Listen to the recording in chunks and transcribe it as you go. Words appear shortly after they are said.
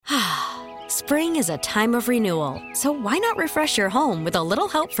Spring is a time of renewal, so why not refresh your home with a little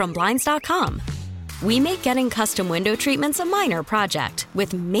help from Blinds.com? We make getting custom window treatments a minor project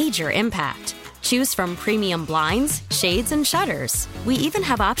with major impact. Choose from premium blinds, shades, and shutters. We even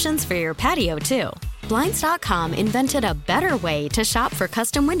have options for your patio, too. Blinds.com invented a better way to shop for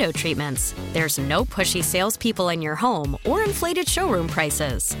custom window treatments. There's no pushy salespeople in your home or inflated showroom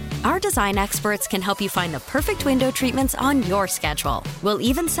prices. Our design experts can help you find the perfect window treatments on your schedule. We'll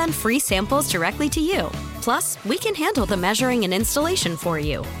even send free samples directly to you. Plus, we can handle the measuring and installation for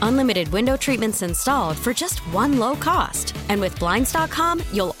you. Unlimited window treatments installed for just one low cost. And with Blinds.com,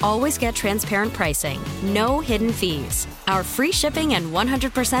 you'll always get transparent pricing. No hidden fees. Our free shipping and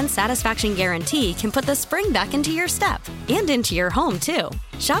 100% satisfaction guarantee can put the spring back into your step and into your home, too.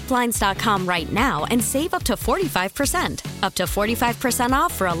 Shop Blinds.com right now and save up to 45%. Up to 45%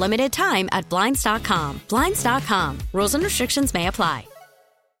 off for a limited time at Blinds.com. Blinds.com. Rules and restrictions may apply.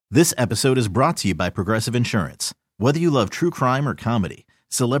 This episode is brought to you by Progressive Insurance. Whether you love true crime or comedy,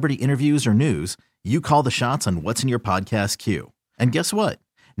 celebrity interviews or news, you call the shots on what's in your podcast queue. And guess what?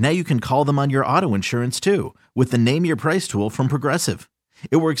 Now you can call them on your auto insurance too with the Name Your Price tool from Progressive.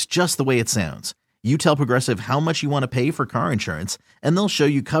 It works just the way it sounds. You tell Progressive how much you want to pay for car insurance, and they'll show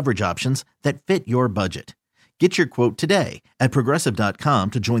you coverage options that fit your budget. Get your quote today at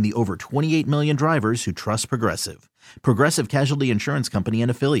Progressive.com to join the over 28 million drivers who trust Progressive. Progressive Casualty Insurance Company and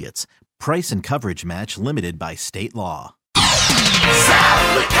Affiliates. Price and coverage match limited by state law.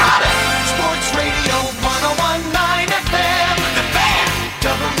 South Licata, Sports Radio 101.9 FM, The Fan,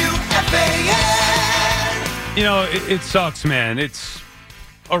 WFAN. You know, it sucks, man. It's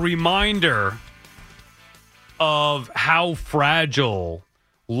a reminder of how fragile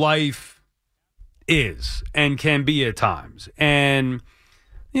life is and can be at times. And,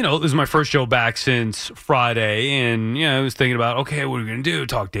 you know, this is my first show back since Friday. And, you know, I was thinking about, okay, what are we going to do?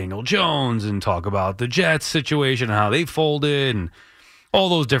 Talk Daniel Jones and talk about the Jets situation and how they folded and all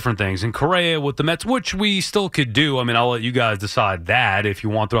those different things. And Correa with the Mets, which we still could do. I mean, I'll let you guys decide that if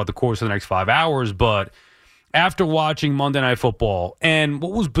you want throughout the course of the next 5 hours. But after watching Monday Night Football, and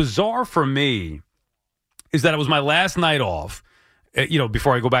what was bizarre for me is that it was my last night off, you know,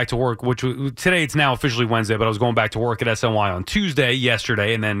 before I go back to work, which today it's now officially Wednesday, but I was going back to work at SNY on Tuesday,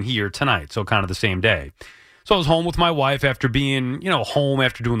 yesterday, and then here tonight. So kind of the same day. So I was home with my wife after being, you know, home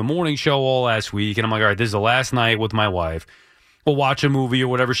after doing the morning show all last week. And I'm like, all right, this is the last night with my wife. We'll watch a movie or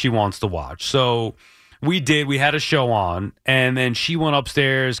whatever she wants to watch. So we did. We had a show on, and then she went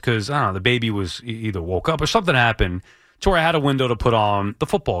upstairs because, I don't know, the baby was either woke up or something happened to where I had a window to put on the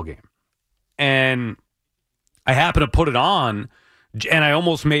football game. And I happened to put it on, and I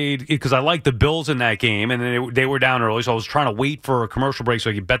almost made, because I liked the Bills in that game, and then they were down early, so I was trying to wait for a commercial break so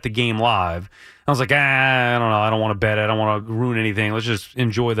I could bet the game live. I was like, I don't know, I don't want to bet it, I don't want to ruin anything, let's just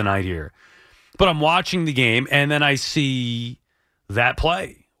enjoy the night here. But I'm watching the game, and then I see that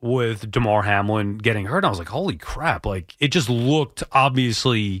play with Damar Hamlin getting hurt. And I was like, holy crap, like, it just looked,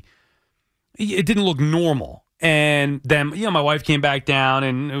 obviously, it didn't look normal. And then, you know, my wife came back down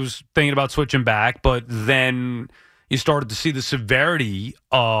and was thinking about switching back, but then you started to see the severity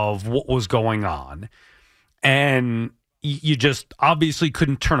of what was going on. And you just obviously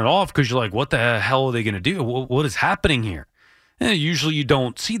couldn't turn it off because you're like, what the hell are they going to do? What is happening here? And usually you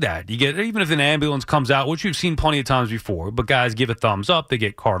don't see that. You get, even if an ambulance comes out, which we've seen plenty of times before, but guys give a thumbs up, they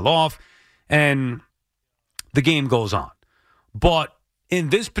get carted off, and the game goes on. But in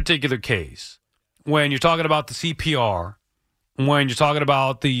this particular case, when you're talking about the CPR, when you're talking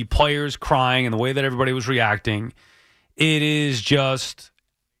about the players crying and the way that everybody was reacting, it is just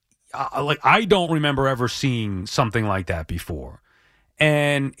like, I don't remember ever seeing something like that before.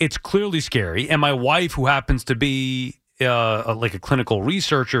 And it's clearly scary. And my wife, who happens to be like a clinical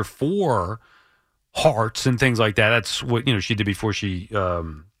researcher for hearts and things like that, that's what, you know, she did before she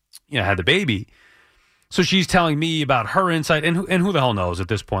had the baby. So she's telling me about her insight, and who the hell knows at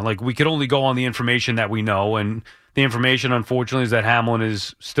this point? Like, we could only go on the information that we know, and the information, unfortunately, is that Hamlin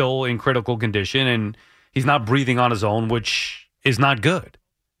is still in critical condition, and he's not breathing on his own, which is not good.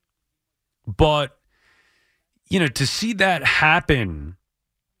 But, you know, to see that happen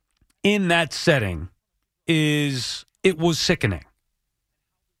in that setting it was sickening.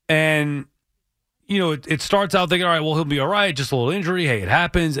 And, you know, it starts out thinking, all right, well, he'll be all right, just a little injury. Hey, it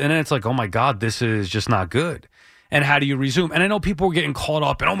happens. And then it's like, oh, my God, this is just not good. And how do you resume? And I know people were getting caught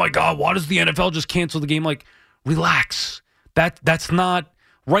up, and, oh, my God, why does the NFL just cancel the game? Like, relax. That's not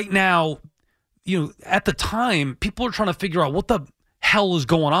right now. You know, at the time, people are trying to figure out what the hell is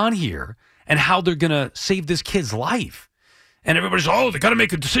going on here and how they're going to save this kid's life. And everybody's, oh, they got to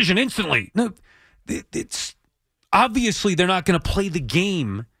make a decision instantly. No, it's obviously they're not going to play the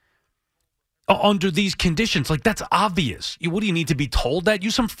game under these conditions. Like, that's obvious. What do you need to be told that?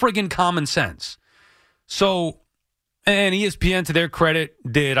 Use some friggin' common sense. So, and ESPN, to their credit,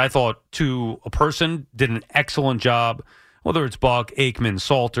 I thought, to a person, did an excellent job. Whether it's Buck, Aikman,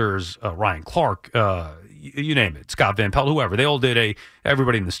 Salters, Ryan Clark, you name it, Scott Van Pelt, whoever. They all did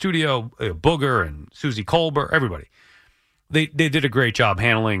everybody in the studio, Booger and Susie Colbert, everybody. They did a great job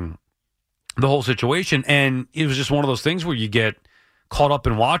handling the whole situation. And it was just one of those things where you get caught up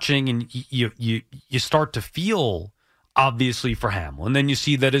in watching and you start to feel, obviously, for Hamill. And then you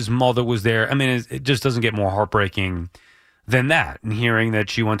see that his mother was there. I mean, it just doesn't get more heartbreaking than that. And hearing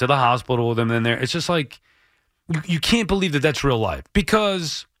that she went to the hospital with him, and it's just like, you can't believe that that's real life.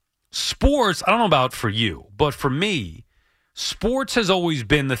 Because sports, I don't know about for you, but for me, sports has always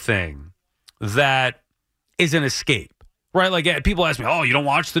been the thing that is an escape, right? Like, people ask me, oh, you don't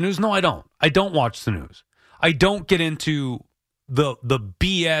watch the news? No, I don't. I don't watch the news. I don't get into the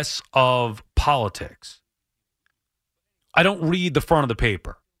BS of politics. I don't read the front of the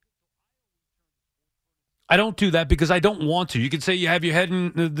paper. I don't do that because I don't want to. You could say you have your head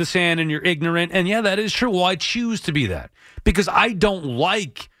in the sand and you're ignorant. And yeah, that is true. Well, I choose to be that because I don't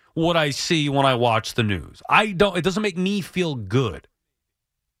like what I see when I watch the news. It doesn't make me feel good.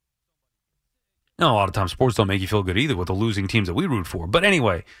 No, a lot of times sports don't make you feel good either with the losing teams that we root for. But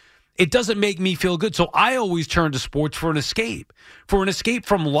anyway, it doesn't make me feel good. So I always turn to sports for an escape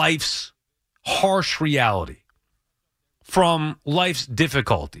from life's harsh reality, from life's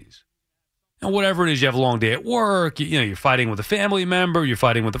difficulties. And whatever it is, you have a long day at work, you're fighting with a family member, you're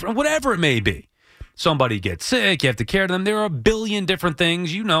fighting with a friend, whatever it may be. Somebody gets sick, you have to care to them. There are a billion different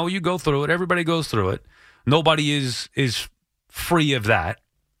things. You go through it. Everybody goes through it. Nobody is free of that.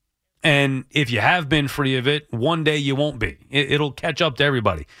 And if you have been free of it, one day you won't be. It'll catch up to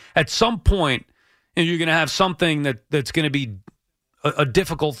everybody. At some point, you're going to have something that's going to be a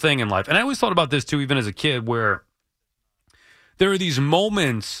difficult thing in life. And I always thought about this, too, even as a kid, where there are these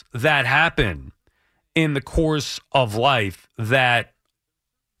moments that happen in the course of life that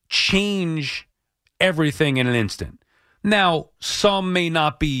change everything in an instant. Now, some may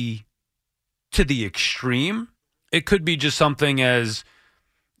not be to the extreme. It could be just something as,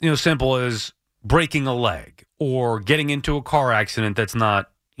 simple as breaking a leg or getting into a car accident that's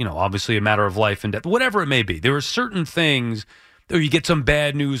not, obviously a matter of life and death, whatever it may be. There are certain things, or you get some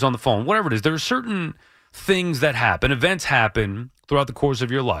bad news on the phone, whatever it is. There are certain things that happen, events happen throughout the course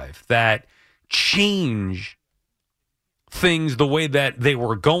of your life that change things the way that they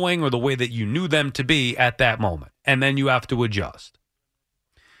were going or the way that you knew them to be at that moment. And then you have to adjust.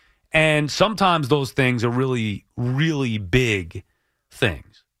 And sometimes those things are really, really big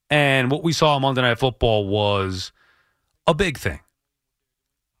things. And what we saw on Monday Night Football was a big thing.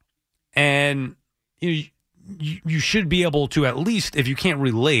 And you should be able to, at least if you can't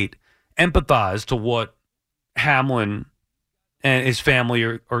relate, empathize to what Hamlin and his family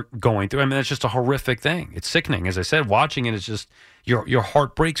are going through. I mean, that's just a horrific thing. It's sickening. As I said, watching it, it's just your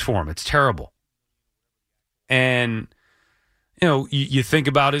heart breaks for him. It's terrible. And, you think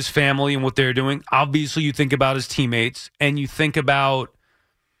about his family and what they're doing. Obviously, you think about his teammates, and you think about,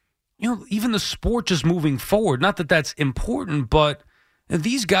 even the sport just moving forward. Not that that's important, but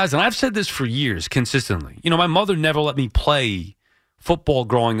these guys, and I've said this for years consistently. My mother never let me play football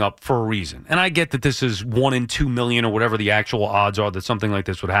growing up for a reason. And I get that this is 1 in 2 million or whatever the actual odds are that something like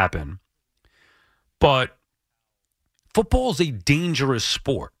this would happen. But football is a dangerous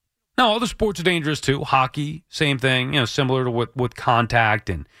sport. Now, other sports are dangerous too. Hockey, same thing, similar to with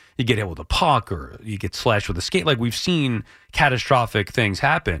contact, and you get hit with a puck or you get slashed with a skate. Like, we've seen catastrophic things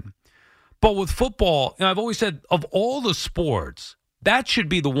happen. But with football, I've always said, of all the sports, that should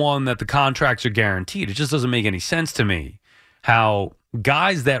be the one that the contracts are guaranteed. It just doesn't make any sense to me how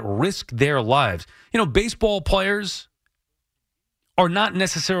guys that risk their lives, baseball players are not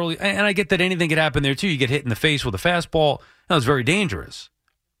necessarily, and I get that anything could happen there too. You get hit in the face with a fastball. It's very dangerous.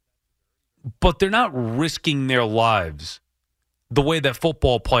 But they're not risking their lives the way that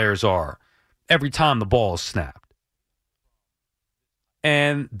football players are every time the ball is snapped.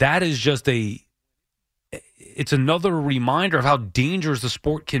 And that is just it's another reminder of how dangerous the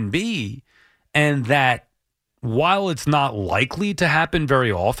sport can be, and that while it's not likely to happen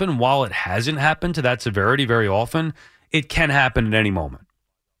very often, while it hasn't happened to that severity very often, it can happen at any moment.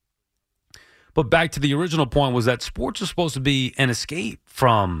 But back to the original point was that sports are supposed to be an escape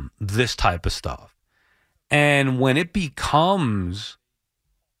from this type of stuff. And when it becomes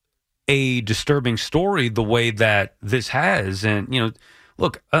a disturbing story the way that this has, and,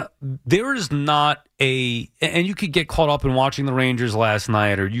 look, there is not and you could get caught up in watching the Rangers last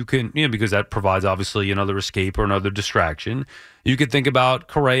night, or you can, because that provides obviously another escape or another distraction. You could think about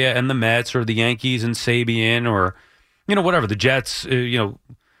Correa and the Mets, or the Yankees and Sabian, or, whatever, the Jets, the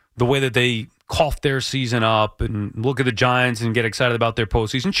way that they cough their season up, and look at the Giants and get excited about their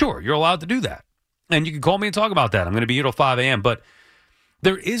postseason. Sure, you're allowed to do that. And you can call me and talk about that. I'm going to be here till 5 a.m. But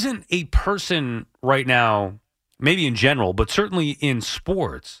there isn't a person right now, maybe in general, but certainly in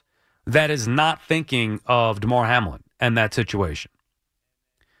sports, that is not thinking of Damar Hamlin and that situation.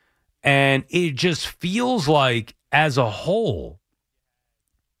 And it just feels like, as a whole,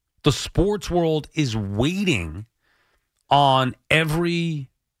 the sports world is waiting on every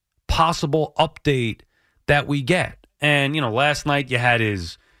possible update that we get. And, last night you had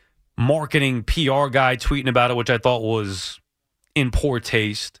his marketing PR guy tweeting about it, which I thought was in poor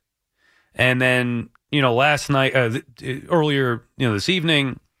taste. And then, last night, earlier, this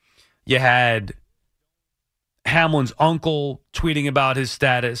evening, you had Hamlin's uncle tweeting about his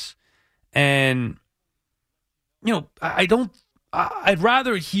status. And, I'd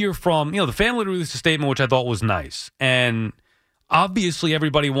rather hear from, the family released a statement, which I thought was nice. And obviously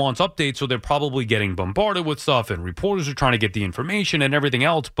everybody wants updates, so they're probably getting bombarded with stuff, and reporters are trying to get the information and everything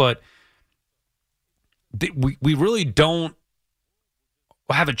else. But we really don't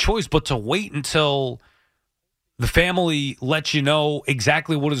have a choice but to wait until the family lets you know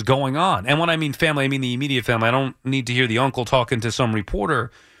exactly what is going on. And when I mean family, I mean the immediate family. I don't need to hear the uncle talking to some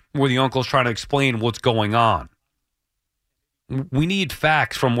reporter where the uncle's trying to explain what's going on. We need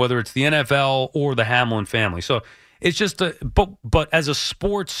facts from whether it's the NFL or the Hamlin family. So it's just but as a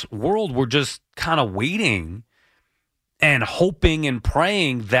sports world, we're just kind of waiting and hoping and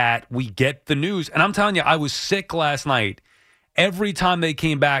praying that we get the news. And I'm telling you, I was sick last night. Every time they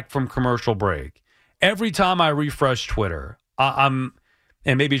came back from commercial break, every time I refreshed Twitter, and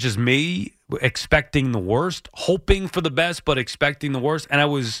maybe it's just me expecting the worst, hoping for the best, but expecting the worst. And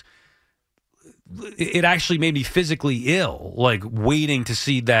it actually made me physically ill, like waiting to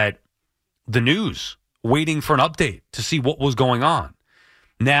see the news, waiting for an update to see what was going on.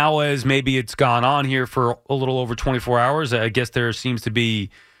 Now, as maybe it's gone on here for a little over 24 hours, I guess there seems to be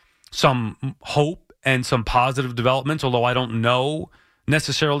some hope and some positive developments, although I don't know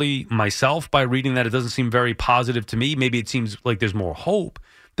necessarily myself by reading that. It doesn't seem very positive to me. Maybe it seems like there's more hope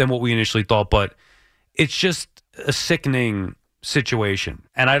than what we initially thought, but it's just a sickening situation.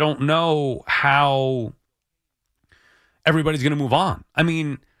 And I don't know how everybody's going to move on. I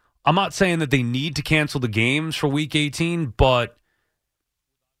mean, I'm not saying that they need to cancel the games for Week 18, but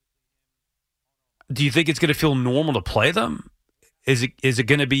do you think it's going to feel normal to play them? Is it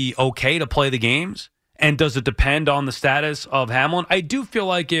going to be okay to play the games? And does it depend on the status of Hamlin? I do feel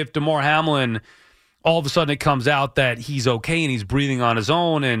like if Damar Hamlin, all of a sudden it comes out that he's okay and he's breathing on his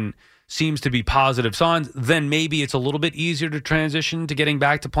own and seems to be positive signs, then maybe it's a little bit easier to transition to getting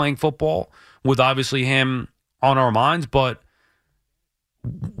back to playing football with obviously him on our minds. But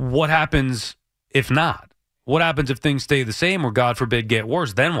what happens if not? What happens if things stay the same or, God forbid, get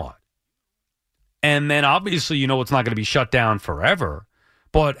worse? Then what? And then obviously, it's not going to be shut down forever.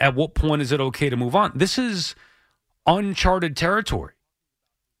 But at what point is it okay to move on? This is uncharted territory.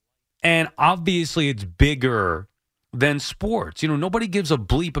 And obviously it's bigger than sports. Nobody gives a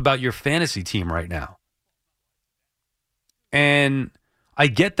bleep about your fantasy team right now. And I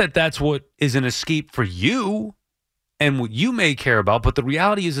get that that's what is an escape for you and what you may care about, but the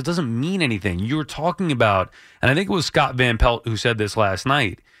reality is it doesn't mean anything. You're talking about, and I think it was Scott Van Pelt who said this last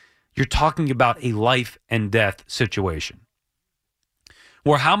night, you're talking about a life and death situation.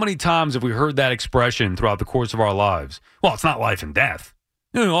 Where how many times have we heard that expression throughout the course of our lives? Well, it's not life and death.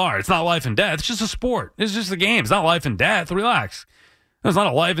 It's not life and death. It's just a sport. It's just a game. It's not life and death. Relax. It's not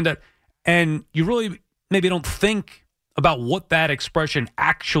a life and death. And you really maybe don't think about what that expression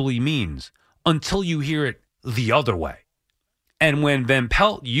actually means until you hear it the other way. And when Van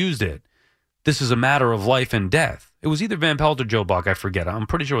Pelt used it, this is a matter of life and death. It was either Van Pelt or Joe Buck. I forget. I'm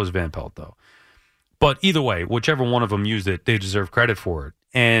pretty sure it was Van Pelt, though. But either way, whichever one of them used it, they deserve credit for it.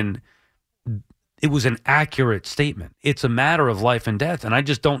 And it was an accurate statement. It's a matter of life and death. And I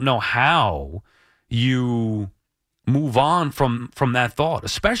just don't know how you move on from that thought,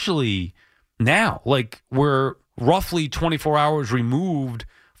 especially now. Like, we're roughly 24 hours removed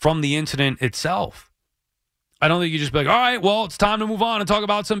from the incident itself. I don't think you just be like, all right, well, it's time to move on and talk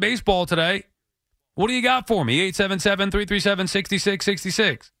about some baseball today. What do you got for me?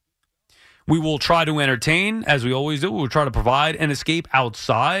 877-337-6666. We will try to entertain, as we always do. We'll try to provide an escape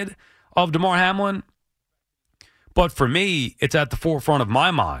outside of Damar Hamlin. But for me, it's at the forefront of my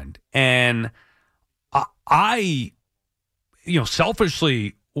mind. And I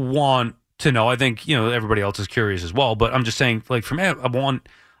selfishly want to know. I think, everybody else is curious as well. But I'm just saying, like, for me,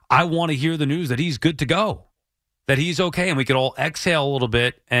 I want to hear the news that he's good to go, that he's okay. And we could all exhale a little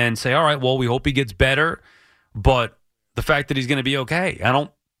bit and say, all right, well, we hope he gets better. But the fact that he's going to be okay, I'm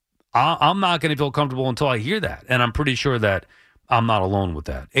not going to feel comfortable until I hear that. And I'm pretty sure that I'm not alone with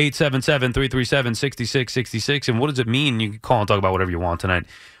that. 877-337-6666. And what does it mean? You can call and talk about whatever you want tonight.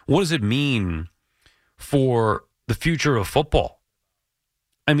 What does it mean for the future of football?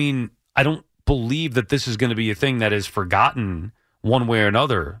 I mean, I don't believe that this is going to be a thing that is forgotten one way or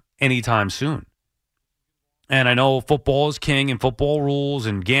another anytime soon. And I know football is king and football rules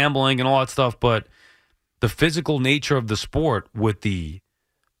and gambling and all that stuff, but the physical nature of the sport with the,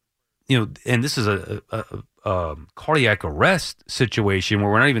 and this is a cardiac arrest situation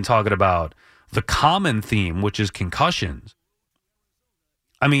where we're not even talking about the common theme, which is concussions.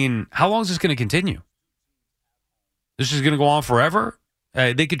 I mean, how long is this going to continue? This is going to go on forever?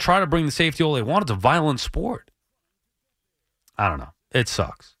 They could try to bring the safety all they want. It's a violent sport. I don't know. It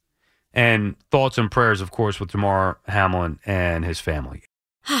sucks. And thoughts and prayers, of course, with Damar Hamlin and his family.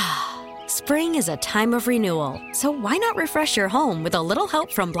 Spring is a time of renewal, so why not refresh your home with a little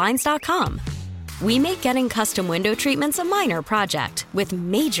help from Blinds.com? We make getting custom window treatments a minor project with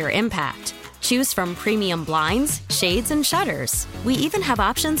major impact. Choose from premium blinds, shades, and shutters. We even have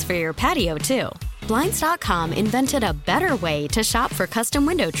options for your patio, too. Blinds.com invented a better way to shop for custom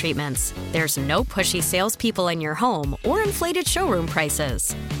window treatments. There's no pushy salespeople in your home or inflated showroom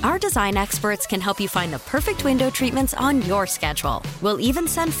prices. Our design experts can help you find the perfect window treatments on your schedule. We'll even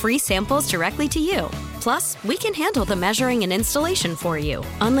send free samples directly to you. Plus, we can handle the measuring and installation for you.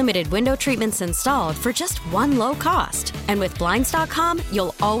 Unlimited window treatments installed for just one low cost. And with Blinds.com,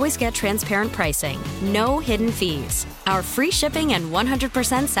 you'll always get transparent pricing. No hidden fees. Our free shipping and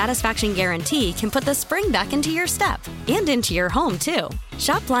 100% satisfaction guarantee can put the spring back into your step and into your home, too.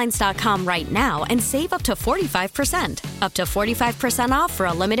 Shop Blinds.com right now and save up to 45%. Up to 45% off for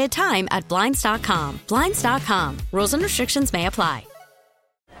a limited time at Blinds.com. Blinds.com. Rules and restrictions may apply.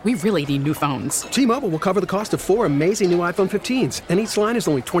 We really need new phones. T-Mobile will cover the cost of 4 amazing new iPhone 15s, and each line is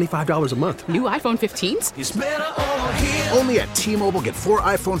only $25 a month. New iPhone 15s? It's better over here. Only at T-Mobile, get 4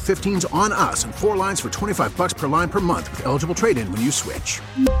 iPhone 15s on us and 4 lines for $25 per line per month with eligible trade-in when you switch.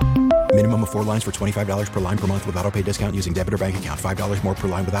 Minimum of 4 lines for $25 per line per month with autopay discount using debit or bank account. $5 more per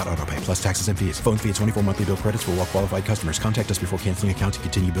line without autopay, plus taxes and fees. Phone fee at 24 monthly bill credits for well-qualified customers. Contact us before canceling account to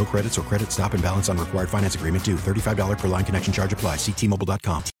continue bill credits or credit stop and balance on required finance agreement due. $35 per line connection charge applies. See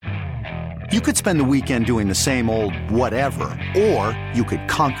T-Mobile.com. You could spend the weekend doing the same old whatever, or you could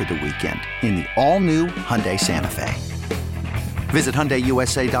conquer the weekend in the all-new Hyundai Santa Fe. Visit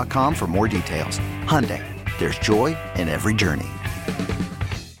HyundaiUSA.com for more details. Hyundai, there's joy in every journey.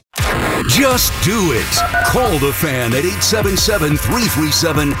 Just do it. Call the Fan at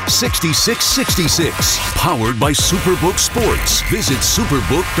 877-337-6666. Powered by Superbook Sports. Visit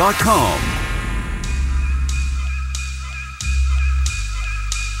Superbook.com.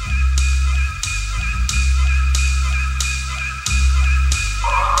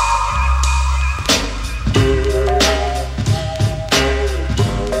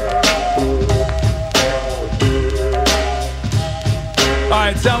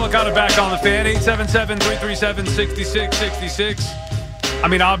 Sal Licata back on the Fan, 877-337-6666. I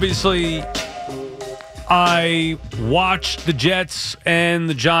mean, obviously, I watched the Jets and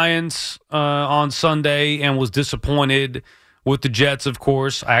the Giants on Sunday and was disappointed with the Jets, of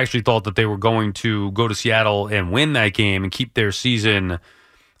course. I actually thought that they were going to go to Seattle and win that game and keep their season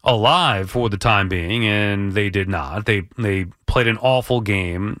alive for the time being, and they did not. They played an awful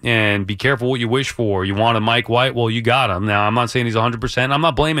game, and be careful what you wish for. You wanted Mike White, well, you got him. Now, I'm not saying he's 100%. I'm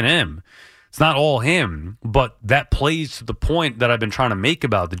not blaming him. It's not all him, but that plays to the point that I've been trying to make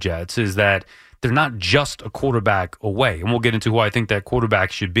about the Jets is that they're not just a quarterback away, and we'll get into who I think that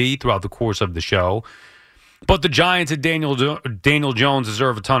quarterback should be throughout the course of the show. But the Giants and Daniel Jones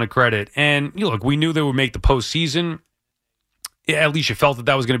deserve a ton of credit, and look, we knew they would make the postseason. At least you felt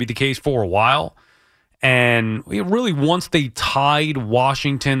that was going to be the case for a while. And really, once they tied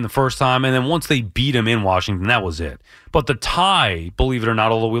Washington the first time, and then once they beat them in Washington, that was it. But the tie, believe it or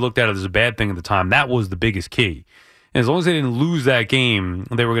not, although we looked at it as a bad thing at the time, that was the biggest key. And as long as they didn't lose that game,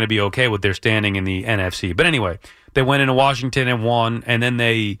 they were going to be okay with their standing in the NFC. But anyway, they went into Washington and won, and then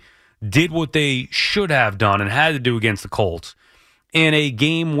they did what they should have done and had to do against the Colts in a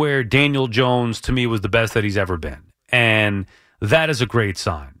game where Daniel Jones, to me, was the best that he's ever been. And that is a great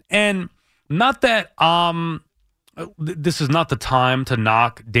sign. And not that this is not the time to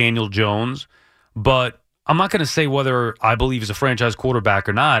knock Daniel Jones, but I'm not going to say whether I believe he's a franchise quarterback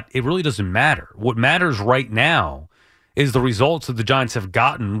or not. It really doesn't matter. What matters right now is the results that the Giants have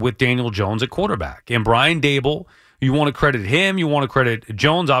gotten with Daniel Jones at quarterback. And Brian Daboll, you want to credit him, you want to credit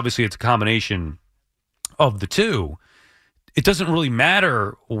Jones. Obviously, it's a combination of the two. It doesn't really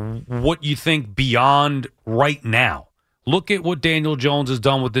matter what you think beyond right now. Look at what Daniel Jones has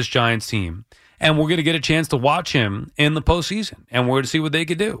done with this Giants team. And we're going to get a chance to watch him in the postseason. And we're going to see what they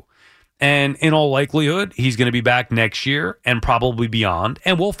could do. And in all likelihood, he's going to be back next year and probably beyond.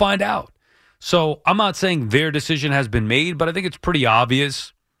 And we'll find out. So I'm not saying their decision has been made, but I think it's pretty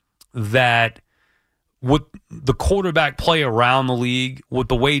obvious that with the quarterback play around the league, with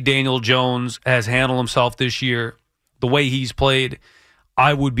the way Daniel Jones has handled himself this year, the way he's played,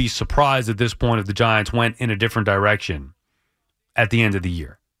 I would be surprised at this point if the Giants went in a different direction at the end of the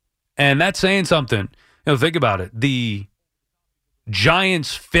year. And that's saying something. Think about it. The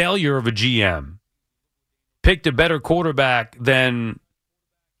Giants' failure of a GM picked a better quarterback than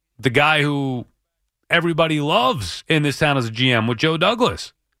the guy who everybody loves in this town as a GM with Joe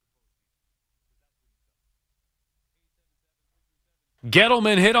Douglas.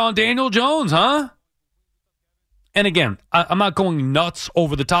 Gettleman hit on Daniel Jones, huh? And again, I'm not going nuts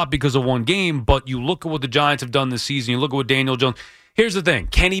over the top because of one game, but you look at what the Giants have done this season. You look at what Daniel Jones. Here's the thing.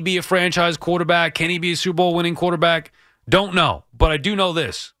 Can he be a franchise quarterback? Can he be a Super Bowl winning quarterback? Don't know. But I do know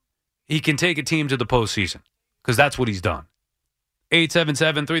this. He can take a team to the postseason because that's what he's done.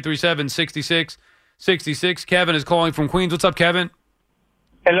 877-337-6666. Kevin is calling from Queens. What's up, Kevin?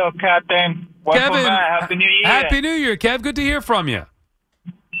 Hello, Captain. Welcome Kevin, back. Happy New Year. Happy New Year, Kev. Good to hear from you.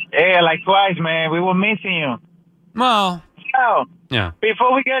 Yeah, likewise, man. We were missing you. Well, So, yeah.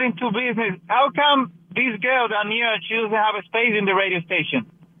 before we get into business, how come this girl Danielle, she doesn't have a space in the radio station?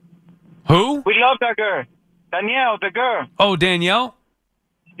 Who? We love that girl. Danielle, the girl. Oh, Danielle?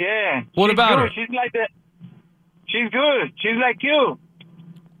 Yeah. What she's about good. her? She's like that. She's good. She's like you.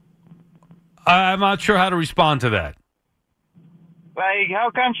 I'm not sure how to respond to that. Like, how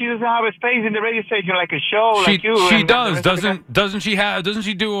come she doesn't have a space in the radio station like a show like you? She and does. the rest of the Doesn't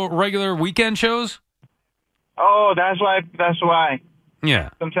she do regular weekend shows? Oh, that's why. Yeah.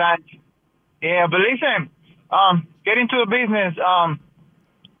 Sometimes. Yeah, but listen, get into the business.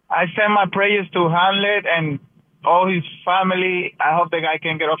 I send my prayers to Hamlet and all his family. I hope the guy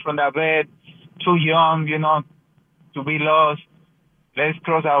can get up from that bed. Too young, to be lost. Let's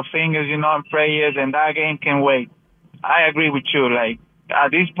cross our fingers, and prayers, and that game can wait. I agree with you. Like,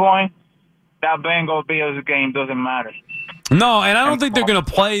 at this point, that Bengals-Bills game doesn't matter. No, and I don't think they're going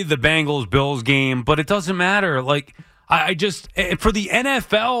to play the Bengals-Bills game, but it doesn't matter. Like, I just, for the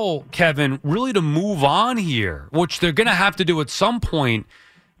NFL, Kevin, really to move on here, which they're going to have to do at some point,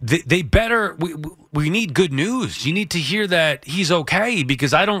 they better, we need good news. You need to hear that he's okay,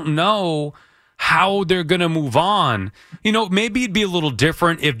 because I don't know how they're going to move on. Maybe it'd be a little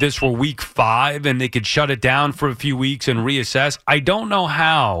different if this were week 5 and they could shut it down for a few weeks and reassess. I don't know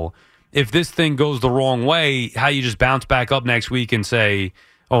how, if this thing goes the wrong way, how you just bounce back up next week and say,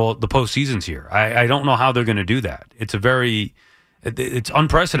 oh, the postseason's here. I don't know how they're going to do that. It's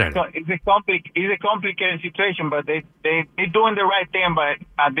unprecedented. It's a complicated situation, but they're doing the right thing, but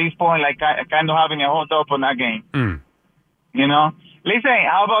at this point, like, kind of having a hold up on that game. Listen,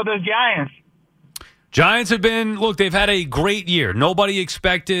 how about those Giants? Giants have they've had a great year. Nobody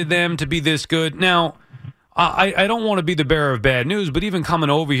expected them to be this good. Now, I don't want to be the bearer of bad news, but even coming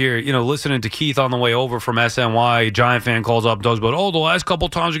over here, listening to Keith on the way over from SNY, Giant fan calls up and talks about, the last couple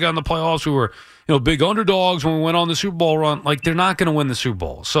of times we got in the playoffs, we were, big underdogs when we went on the Super Bowl run. Like, they're not going to win the Super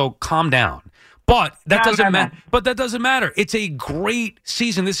Bowl. So calm down. But that doesn't matter. But that doesn't matter. It's a great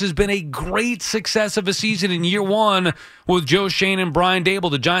season. This has been a great success of a season in year 1 with Joe Schoen and Brian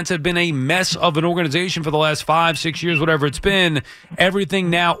Daboll. The Giants have been a mess of an organization for the last 5-6 years, whatever it's been. Everything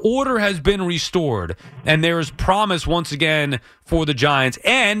now, order has been restored, and there is promise once again for the Giants.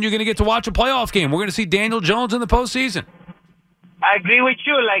 And you're going to get to watch a playoff game. We're going to see Daniel Jones in the postseason. I agree with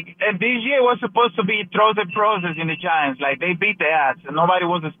you. Like, this year was supposed to be through the process in the Giants. Like, they beat their ass, and nobody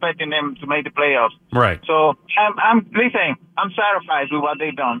was expecting them to make the playoffs. Right. So, I'm satisfied with what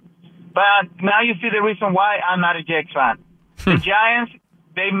they've done. But now you see the reason why I'm not a Jets fan. The Giants,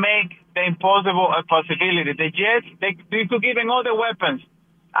 they make the impossible a possibility. The Jets, they could give them all the weapons.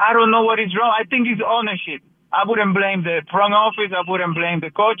 I don't know what is wrong. I think it's ownership. I wouldn't blame the front office. I wouldn't blame the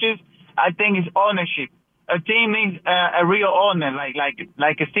coaches. I think it's ownership. A team needs a real owner, like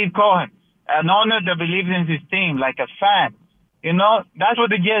a Steve Cohen, an owner that believes in his team, like a fan. That's what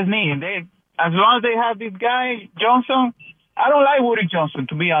the Jets need. As long as they have this guy Johnson, I don't like Woody Johnson,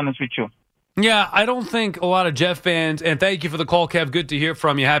 to be honest with you. Yeah, I don't think a lot of Jet fans, and thank you for the call, Kev. Good to hear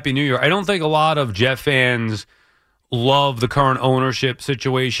from you. Happy New Year. I don't think a lot of Jet fans love the current ownership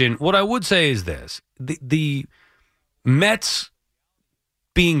situation. What I would say is this: the Mets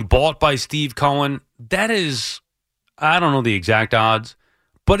being bought by Steve Cohen, that is, I don't know the exact odds,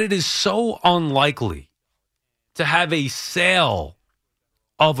 but it is so unlikely to have a sale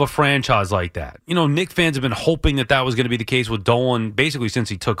of a franchise like that. You know, Knicks fans have been hoping that that was going to be the case with Dolan basically since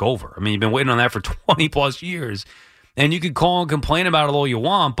he took over. I mean, you've been waiting on that for 20 plus years. And you could call and complain about it all you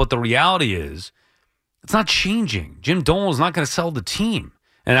want, but the reality is it's not changing. Jim Dolan is not going to sell the team.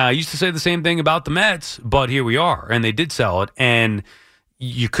 And I used to say the same thing about the Mets, but here we are. And they did sell it. And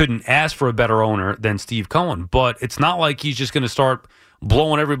you couldn't ask for a better owner than Steve Cohen. But it's not like he's just going to start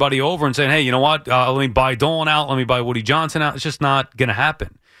blowing everybody over and saying, hey, you know what? Let me buy Dolan out. Let me buy Woody Johnson out. It's just not going to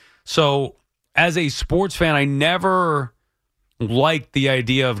happen. So as a sports fan, I never liked the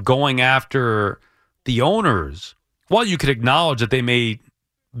idea of going after the owners. While you could acknowledge that they may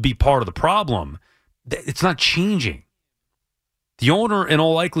be part of the problem, it's not changing. The owner, in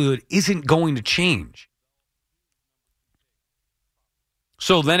all likelihood, isn't going to change.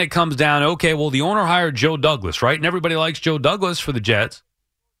 So then it comes down, okay, well, the owner hired Joe Douglas, right? And everybody likes Joe Douglas for the Jets,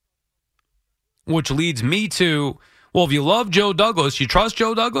 which leads me to, well, if you love Joe Douglas, you trust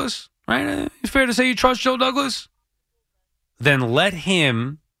Joe Douglas, right? It's fair to say you trust Joe Douglas? Then let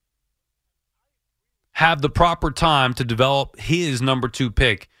him have the proper time to develop his number 2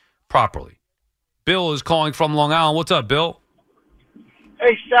 pick properly. Bill is calling from Long Island. What's up, Bill?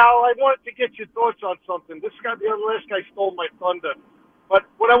 Hey, Sal, I wanted to get your thoughts on something. This guy, the last guy stole my thunder. But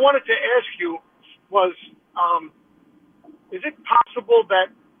what I wanted to ask you was, is it possible that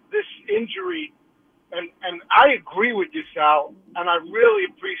this injury, and I agree with you, Sal, and I really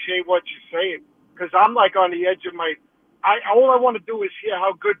appreciate what you're saying, because I'm like on the edge of my, all I want to do is hear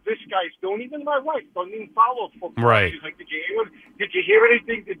how good this guy's doing. Even my wife doesn't even follow football. Right. She's like, did you hear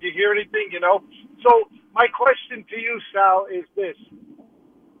anything? Did you hear anything? You know? So my question to you, Sal, is this.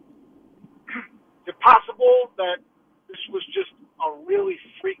 Is it possible that this was just a really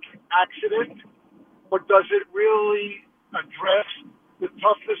freak accident? Or does it really address the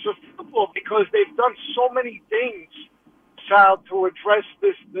toughness of football? Because they've done so many things, Sal, to address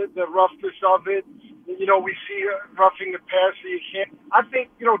this, the roughness of it. You know, we see roughing the passer. You can't. I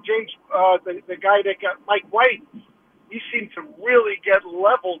think, you know, James, the guy that got Mike White, he seemed to really get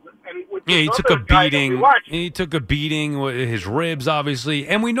leveled. And with he took a beating. He took a beating with his ribs, obviously,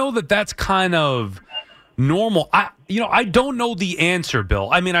 and we know that that's kind of normal. I don't know the answer, Bill.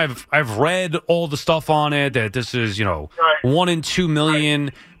 I mean, I've read all the stuff on it that this is, you know, 1 in 2 million.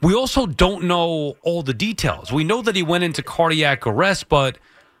 Right. We also don't know all the details. We know that he went into cardiac arrest, but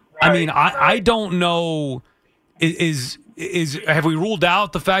I mean, I don't know. Have we ruled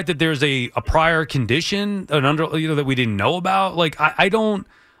out the fact that there's a prior condition, that we didn't know about? Like, I don't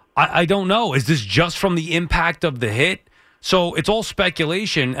know. Is this just from the impact of the hit? So it's all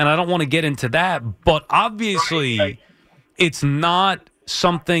speculation, and I don't want to get into that. But obviously, it's not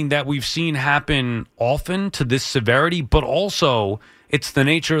something that we've seen happen often to this severity. But also, it's the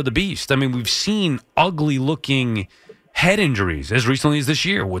nature of the beast. I mean, we've seen ugly-looking head injuries as recently as this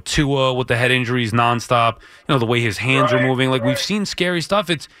year with Tua, with the head injuries nonstop. You know, the way his hands are moving. Like, we've seen scary stuff.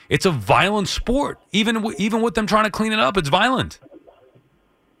 It's a violent sport. Even with them trying to clean it up, it's violent.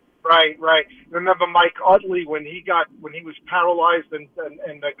 Right. Remember Mike Utley when he was paralyzed and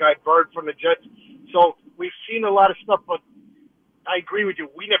the guy Bird from the Jets. So we've seen a lot of stuff, but I agree with you.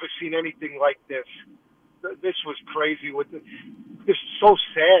 We never seen anything like this. This was crazy. This is so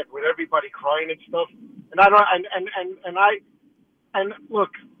sad with everybody crying and stuff. And look,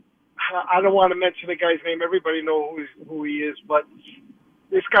 I don't want to mention the guy's name. Everybody knows who he is, but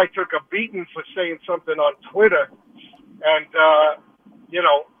this guy took a beating for saying something on Twitter, and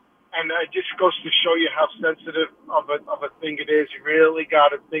and it just goes to show you how sensitive of a thing it is. You really got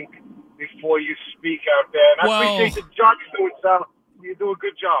to think before you speak out there. And I appreciate the job you're doing, Sal. You do a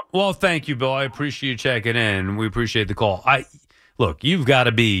good job. Well, thank you, Bill. I appreciate you checking in. We appreciate the call. Look, you've got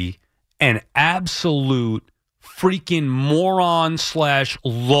to be an absolute freaking moron /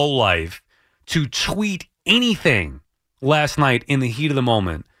 lowlife to tweet anything last night in the heat of the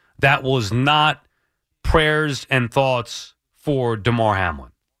moment that was not prayers and thoughts for Damar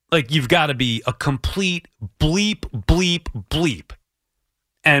Hamlin. Like, you've got to be a complete bleep, bleep, bleep.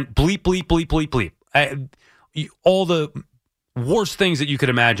 And bleep, bleep, bleep, bleep, bleep. All the worst things that you could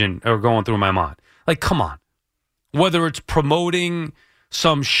imagine are going through my mind. Like, come on. Whether it's promoting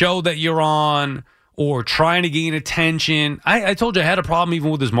some show that you're on or trying to gain attention. I told you I had a problem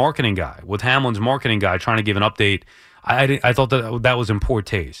even with his marketing guy, with Hamlin's marketing guy trying to give an update. I thought that was in poor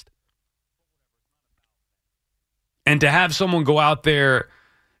taste. And to have someone go out there,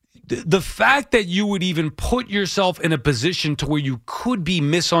 the fact that you would even put yourself in a position to where you could be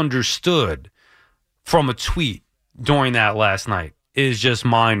misunderstood from a tweet during that last night is just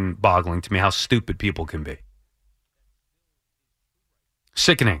mind-boggling to me how stupid people can be.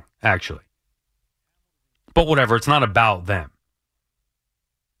 Sickening, actually. But whatever, it's not about them.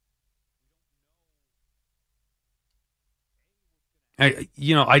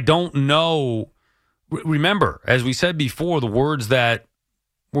 I don't know. Remember, as we said before, the words that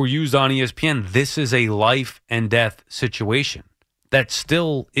were used on ESPN, this is a life and death situation. That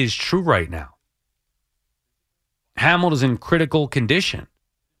still is true right now. Hamilton's in critical condition.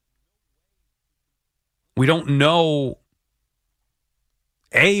 We don't know,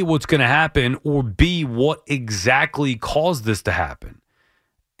 A, what's going to happen, or B, what exactly caused this to happen.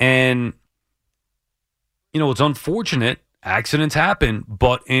 And, it's unfortunate. Accidents happen,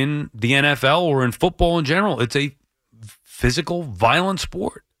 but in the NFL or in football in general, it's a physical, violent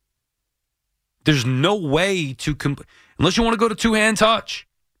sport. There's no way to unless you want to go to two-hand touch.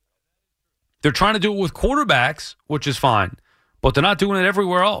 They're trying to do it with quarterbacks, which is fine, but they're not doing it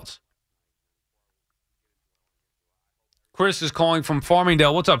everywhere else. Chris is calling from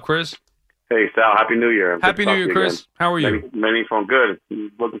Farmingdale. What's up, Chris? Hey, Sal. Happy New Year. Happy New Year, Chris. Again. How are you? Many phone good.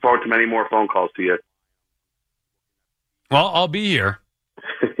 Looking forward to many more phone calls to you. Well, I'll be here.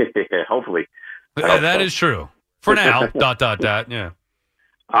 Hopefully. That is true. For now, ... yeah.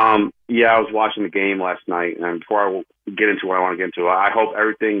 I was watching the game last night, and before I get into what I want to get into, I hope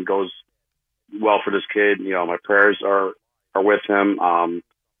everything goes well for this kid. My prayers are with him.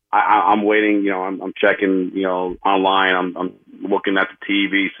 I'm waiting. I'm checking. Online. I'm looking at the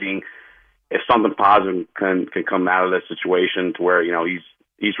TV, seeing if something positive can come out of this situation to where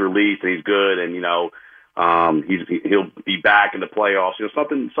he's released and he's good, and he'll be back in the playoffs.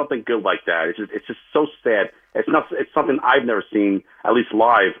 Something good like that. It's just so sad. It's something I've never seen, at least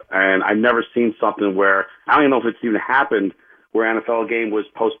live, and I've never seen something where I don't even know if it's even happened where an NFL game was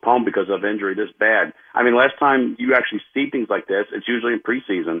postponed because of injury this bad. I mean, last time you actually see things like this, it's usually in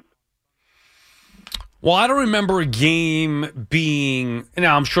preseason. Well, I don't remember a game being.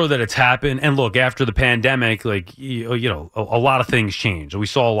 Now, I'm sure that it's happened. And look, after the pandemic, a lot of things changed. We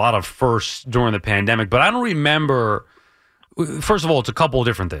saw a lot of firsts during the pandemic, but I don't remember. First of all, it's a couple of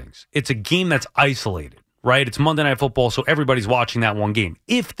different things. It's a game that's isolated, right? It's Monday Night Football, so everybody's watching that one game.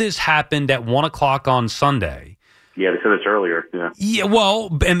 If this happened at 1:00 on Sunday. Yeah, they said this earlier. Yeah,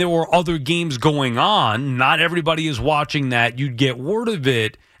 well, and there were other games going on. Not everybody is watching that. You'd get word of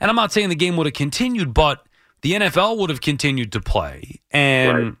it. And I'm not saying the game would have continued, but the NFL would have continued to play.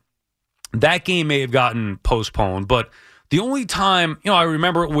 And that game may have gotten postponed. But the only time, I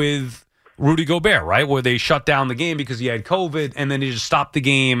remember it with Rudy Gobert, right, where they shut down the game because he had COVID, and then they just stopped the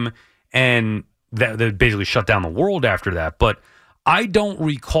game, and they basically shut down the world after that. But I don't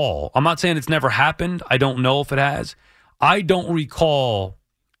recall. I'm not saying it's never happened. I don't know if it has. I don't recall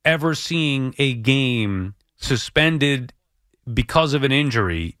ever seeing a game suspended because of an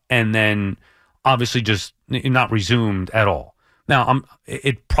injury and then obviously just not resumed at all. Now,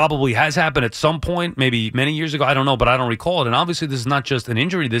 it probably has happened at some point, maybe many years ago. I don't know, but I don't recall it. And obviously, this is not just an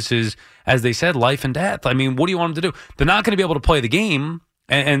injury. This is, as they said, life and death. I mean, what do you want them to do? They're not going to be able to play the game,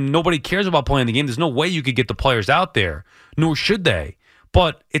 and nobody cares about playing the game. There's no way you could get the players out there, nor should they.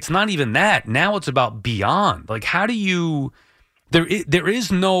 But it's not even that. Now it's about beyond. Like, how do you – there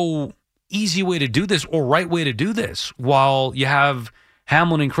is no easy way to do this or right way to do this while you have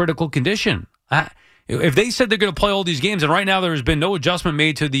Hamilton in critical condition. If they said they're going to play all these games, and right now there has been no adjustment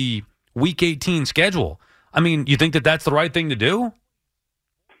made to the Week 18 schedule, I mean, you think that that's the right thing to do?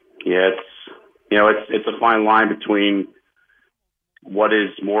 Yeah, it's a fine line between what is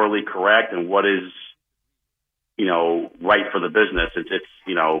morally correct and what is, right for the business.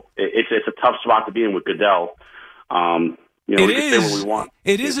 It's a tough spot to be in with Goodell.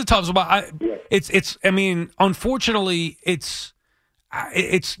 It is a tough spot. I mean, unfortunately, it's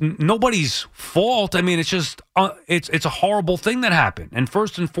nobody's fault. I mean, it's just it's a horrible thing that happened. And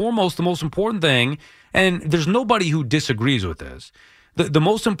first and foremost, the most important thing, and there's nobody who disagrees with this. The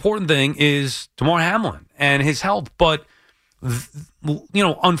most important thing is Damar Hamlin and his health. But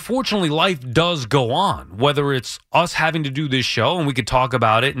unfortunately, life does go on. Whether it's us having to do this show, and we could talk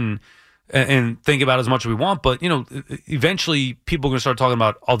about it and think about it as much as we want, but eventually people are going to start talking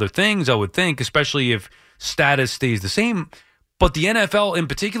about other things. I would think, especially if status stays the same. But the NFL in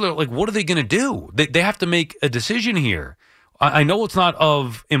particular, what are they going to do? They have to make a decision here. I know it's not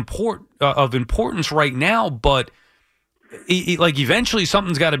of importance right now, but eventually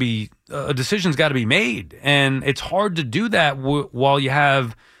something's got to be a decision's got to be made, and it's hard to do that while you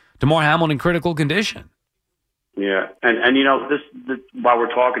have Damar Hamlin in critical condition. Yeah, and this while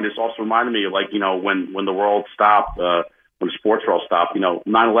we're talking, this also reminded me of when the world stopped when the sports were all stopped.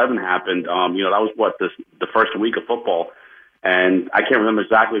 9/11 happened. That was the first week of football, and I can't remember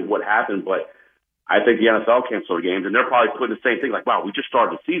exactly what happened, but I think the NFL canceled the games, and they're probably putting the same thing. Like, wow, we just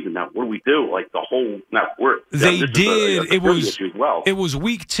started the season. Now, what do we do? Like the whole they did. It was as well. It was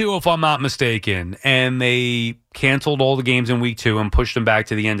week 2, if I'm not mistaken, and they canceled all the games in week 2 and pushed them back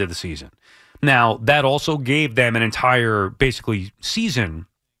to the end of the season. Now, that also gave them an entire, basically, season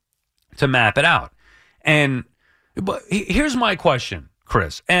to map it out. But here's my question,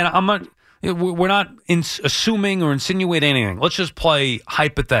 Chris, and we're not assuming or insinuating anything. Let's just play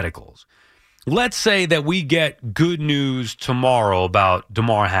hypotheticals. Let's say that we get good news tomorrow about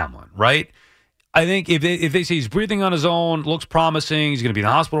Damar Hamlin, right? I think if they say he's breathing on his own, looks promising, he's going to be in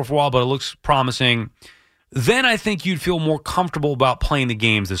the hospital for a while, but it looks promising, then I think you'd feel more comfortable about playing the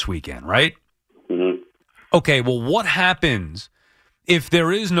games this weekend, right? Mm-hmm. Okay, well, what happens if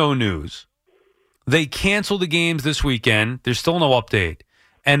there is no news? They cancel the games this weekend, there's still no update,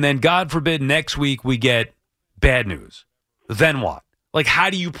 and then, God forbid, next week we get bad news. Then what? Like, how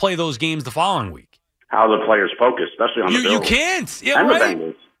do you play those games the following week? How the players focus, especially on the Bills. You can't. Yeah, and right.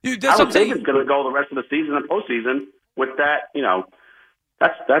 The Bengals. I don't think it's going to go the rest of the season and postseason with that.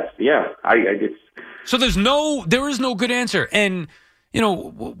 So there is no good answer, and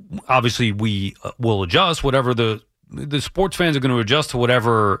obviously we will adjust whatever the sports fans are going to adjust to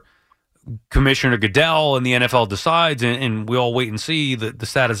whatever Commissioner Goodell and the NFL decides, and we all wait and see the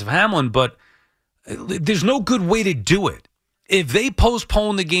status of Hamlin. But there's no good way to do it. If they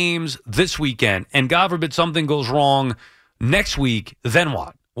postpone the games this weekend and God forbid something goes wrong next week, then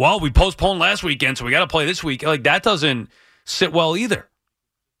what? Well, we postponed last weekend, so we got to play this week. Like, that doesn't sit well either.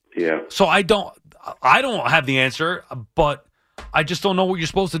 Yeah. So I don't have the answer, but I just don't know what you're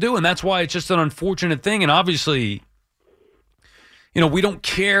supposed to do, and that's why it's just an unfortunate thing. And obviously, we don't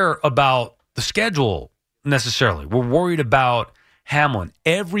care about the schedule necessarily. We're worried about Hamlin.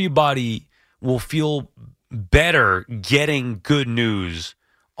 Everybody will feel better getting good news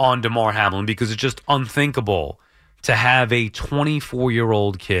on Damar Hamlin because it's just unthinkable to have a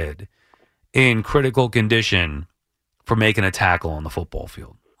 24-year-old kid in critical condition for making a tackle on the football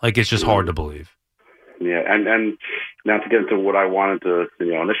field. Like, it's just hard to believe. Yeah, and now to get into what I wanted to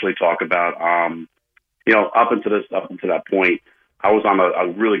initially talk about, up into that point, I was on a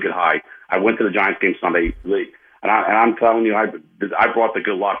really good high. I went to the Giants game Sunday. And I'm telling you, I brought the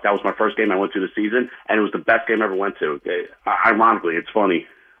good luck. That was my first game I went to this season, and it was the best game I ever went to. Ironically, it's funny.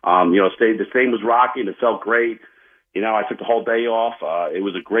 The stadium was rocking. It felt great. I took the whole day off. It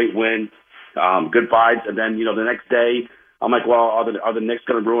was a great win. Good vibes. And then, the next day, I'm like, well, are the Knicks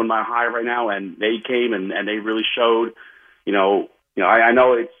going to ruin my high right now? And they came and they really showed. I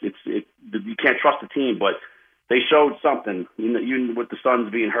know it's you can't trust the team, but they showed something. Even with the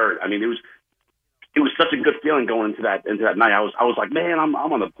Suns being hurt. I mean, it was such a good feeling going into that night. I was like, man, I'm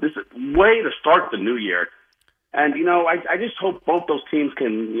on this way to start the new year. And, I just hope both those teams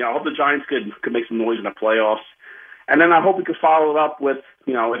can, I hope the Giants could make some noise in the playoffs. And then I hope we could follow it up with,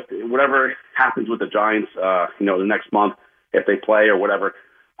 if whatever happens with the Giants, the next month, if they play or whatever.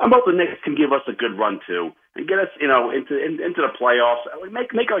 I hope the Knicks can give us a good run too and get us, into the playoffs.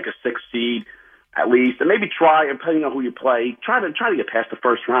 Make like a 6th seed. At least, and maybe try, depending on who you play, try to get past the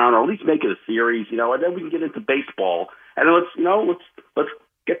first round, or at least make it a series, and then we can get into baseball, and then let's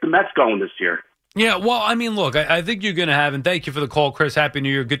get the Mets going this year. Yeah, well, I mean, look, I think you're going to have, and thank you for the call, Chris. Happy New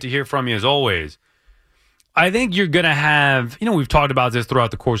Year. Good to hear from you as always. I think you're going to have, we've talked about this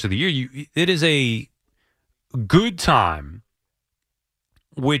throughout the course of the year. It is a good time,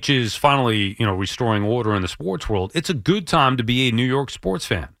 which is finally, restoring order in the sports world. It's a good time to be a New York sports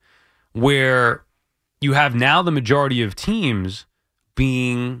fan, where you have now the majority of teams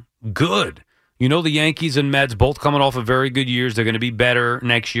being good. The Yankees and Mets both coming off of very good years. They're going to be better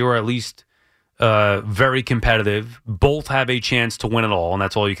next year, or at least very competitive. Both have a chance to win it all, and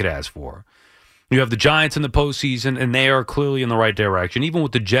that's all you could ask for. You have the Giants in the postseason, and they are clearly in the right direction. Even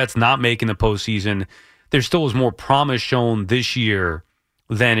with the Jets not making the postseason, there still is more promise shown this year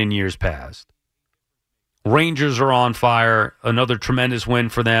than in years past. Rangers are on fire. Another tremendous win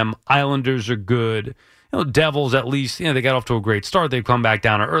for them. Islanders are good. Devils, at least, they got off to a great start. They've come back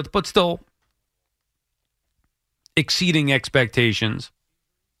down to earth, but still exceeding expectations.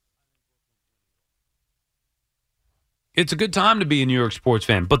 It's a good time to be a New York sports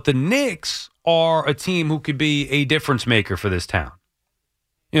fan, but the Knicks are a team who could be a difference maker for this town.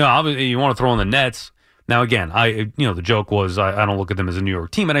 Obviously, you want to throw in the Nets. Now, again, the joke was I don't look at them as a New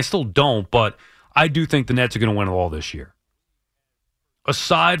York team, and I still don't, but I do think the Nets are going to win it all this year.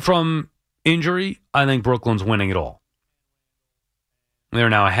 Aside from injury, I think Brooklyn's winning it all. They're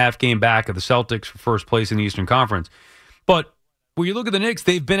now a half game back of the Celtics for first place in the Eastern Conference. But when you look at the Knicks,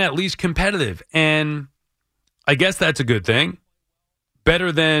 they've been at least competitive. And I guess that's a good thing.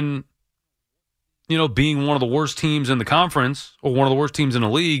 Better than, being one of the worst teams in the conference or one of the worst teams in the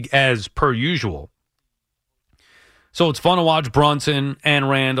league as per usual. So it's fun to watch Brunson and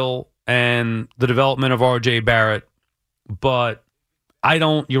Randall and the development of R.J. Barrett. But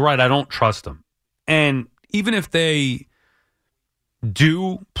you're right, I don't trust them. And even if they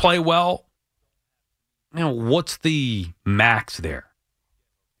do play well, what's the max there?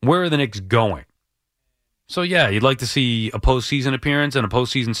 Where are the Knicks going? So, yeah, you'd like to see a postseason appearance and a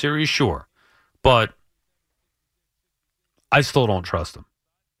postseason series, sure. But I still don't trust them.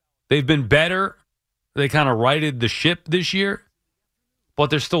 They've been better. They kind of righted the ship this year, but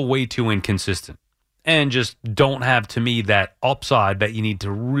they're still way too inconsistent and just don't have, to me, that upside that you need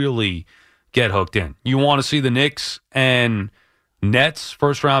to really get hooked in. You want to see the Knicks and Nets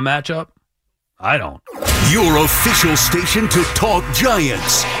first-round matchup? I don't. Your official station to talk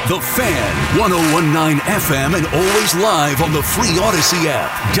Giants. The Fan, 101.9 FM, and always live on the free Odyssey app.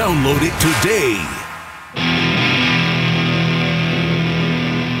 Download it today.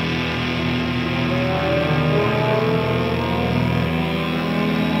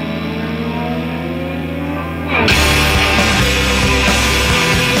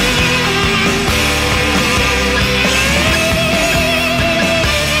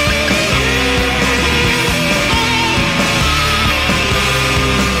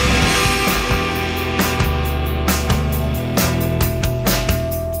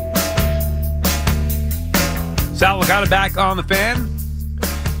 Sal Licata back on the Fan.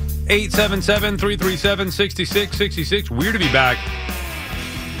 877-337-6666. Weird to be back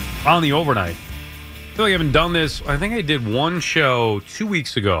on the overnight. I feel like I haven't done this. I think I did one show 2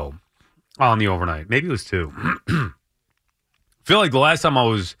 weeks ago on the overnight. Maybe it was two. I feel like the last time I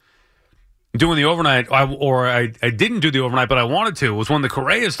was doing the overnight, I didn't do the overnight, but I wanted to, was when the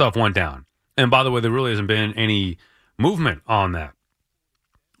Correa stuff went down. And by the way, there really hasn't been any movement on that.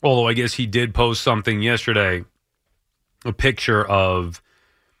 Although I guess he did post something yesterday, a picture of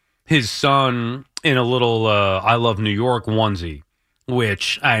his son in a little I Love New York onesie,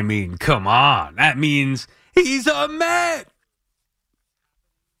 which, I mean, come on. That means he's a Met.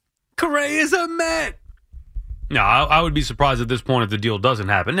 Correa's a Met. Now, I would be surprised at this point if the deal doesn't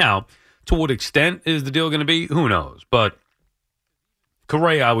happen. Now, to what extent is the deal going to be? Who knows? But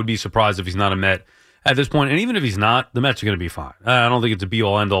Correa, I would be surprised if he's not a Met at this point. And even if he's not, the Mets are going to be fine. I don't think it's a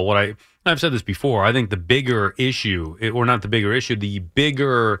be-all, end-all. I've said this before. I think the bigger issue, or not the bigger issue, the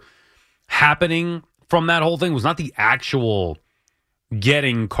bigger happening from that whole thing was not the actual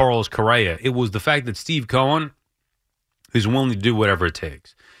getting Carlos Correa. It was the fact that Steve Cohen is willing to do whatever it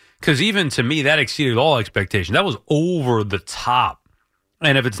takes. Because even to me, that exceeded all expectation. That was over the top.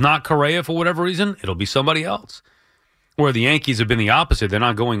 And if it's not Correa for whatever reason, it'll be somebody else. Where the Yankees have been the opposite. They're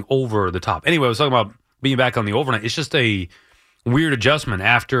not going over the top. Anyway, I was talking about being back on the overnight. It's just a weird adjustment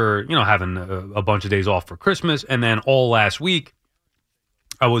after, having a bunch of days off for Christmas. And then all last week,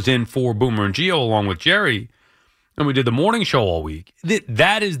 I was in for Boomer and Gio along with Jerry. And we did the morning show all week.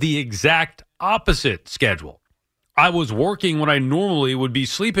 That is the exact opposite schedule. I was working when I normally would be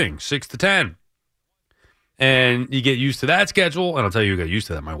sleeping, 6 to 10. And you get used to that schedule. And I'll tell you, got used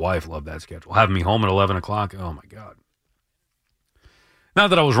to that. My wife loved that schedule. Having me home at 11 o'clock. Oh, my God. Not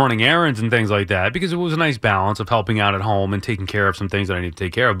that I was running errands and things like that, because it was a nice balance of helping out at home and taking care of some things that I need to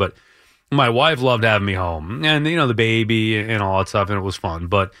take care of. But my wife loved having me home and, the baby and all that stuff, and it was fun.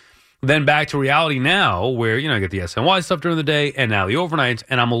 But then back to reality now where, I get the SNY stuff during the day and now the overnights,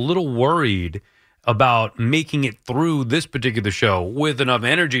 and I'm a little worried about making it through this particular show with enough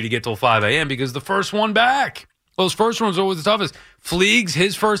energy to get till 5 a.m. because the first one back. Those first ones are always the toughest. Fleegs,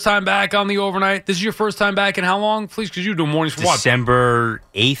 his first time back on the overnight. This is your first time back in how long, Fleegs? Because you do mornings for what? December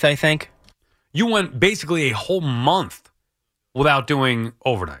 8th, I think. You went basically a whole month without doing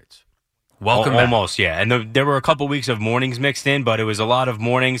overnights. Welcome back. Almost, yeah. And there were a couple weeks of mornings mixed in, but it was a lot of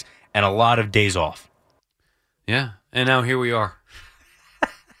mornings and a lot of days off. Yeah, and now here we are.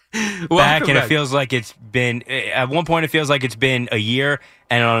 Back, and it feels like it's been, at one point it feels like it's been a year,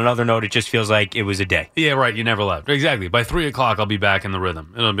 and on another note, it just feels like it was a day. Yeah, right, you never left. Exactly. By 3 o'clock, I'll be back in the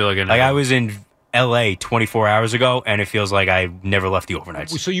rhythm. It'll be like I was in L.A. 24 hours ago, and it feels like I never left the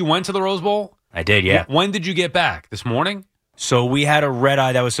overnights. So you went to the Rose Bowl? I did, yeah. When did you get back? This morning? So we had a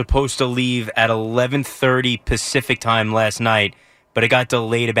red-eye that was supposed to leave at 11:30 Pacific time last night, but it got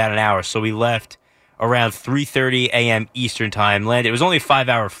delayed about an hour, so we left around 3:30 a.m. Eastern time. Landed. It was only a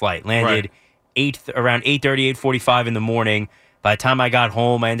 5-hour flight. Landed around 8:30, 8:45 in the morning. By the time I got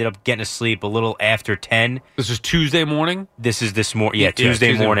home, I ended up getting to sleep a little after 10. This is Tuesday morning? This is this morning. Yeah,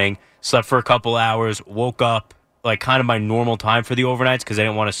 Tuesday morning. Slept for a couple hours, woke up like kind of my normal time for the overnights because I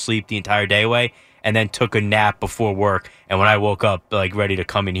didn't want to sleep the entire day away, and then took a nap before work. And when I woke up like ready to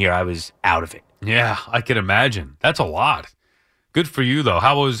come in here, I was out of it. Yeah, I can imagine. That's a lot. Good for you, though.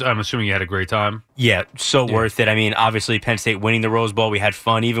 I'm assuming you had a great time? Yeah, so worth it. I mean, obviously, Penn State winning the Rose Bowl, we had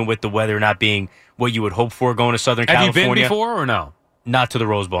fun, even with the weather not being what you would hope for going to Southern California. Have you been before or no? Not to the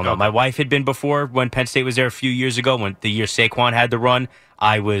Rose Bowl, no. Okay. My wife had been before when Penn State was there a few years ago, when the year Saquon had the run.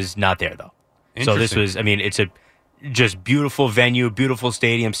 I was not there, though. So this was, I mean, it's a just beautiful venue, beautiful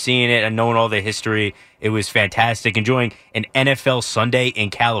stadium, seeing it and knowing all the history. It was fantastic. Enjoying an NFL Sunday in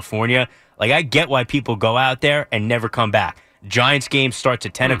California. Like, I get why people go out there and never come back. Giants game starts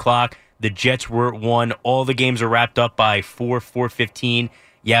at 10 o'clock. The Jets were at 1. All the games are wrapped up by 4:15.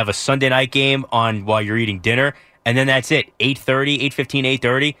 You have a Sunday night game on while you're eating dinner, and then that's it. 8:15,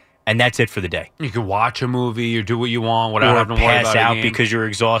 8:30, and that's it for the day. You could watch a movie or do what you want without having to worry about pass a out game. because you're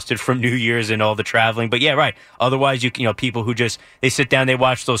exhausted from New Year's and all the traveling. But yeah, right. Otherwise, you know, people who just, they sit down, they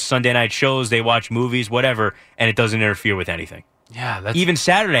watch those Sunday night shows, they watch movies, whatever, and it doesn't interfere with anything. Yeah, that's... Even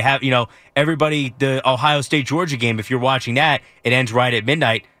Saturday, everybody, the Ohio State-Georgia game, if you're watching that, it ends right at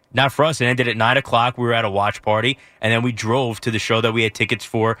midnight. Not for us. It ended at 9 o'clock. We were at a watch party, and then we drove to the show that we had tickets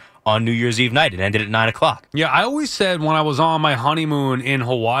for on New Year's Eve night. It ended at 9 o'clock. Yeah, I always said when I was on my honeymoon in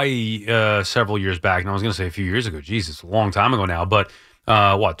Hawaii several years back, and I was going to say a few years ago, Jesus, a long time ago now, but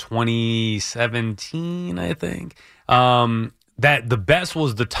 2017, I think, that the best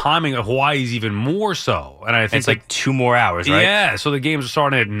was the timing of Hawaii's even more so. And I think it's like 2 more hours, right? Yeah, so the games are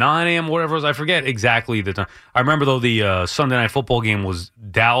starting at 9 a.m., whatever it was. I forget exactly the time. I remember, though, the Sunday Night Football game was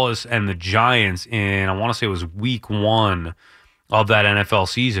Dallas and the Giants in, I want to say it was week 1 of that NFL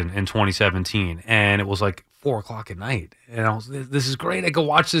season in 2017. And it was like 4 o'clock at night. And I was, this is great. I could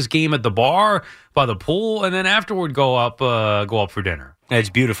watch this game at the bar, by the pool, and then afterward go up for dinner.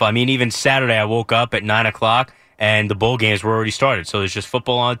 It's beautiful. I mean, even Saturday, I woke up at 9 o'clock. And the bowl games were already started. So there's just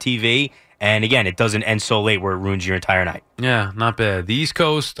football on TV. And again, it doesn't end so late where it ruins your entire night. Yeah, not bad. The East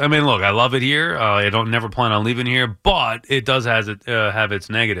Coast, I mean, look, I love it here. I don't never plan on leaving here, but it does have its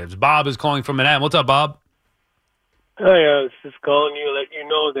negatives. Bob is calling from Manhattan. What's up, Bob? Hi, I was just calling you to let you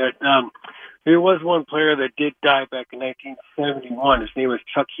know that there was one player that did die back in 1971. His name was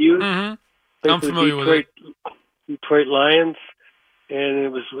Chuck Hughes. Mm-hmm. I'm familiar with it. Detroit Lions. And it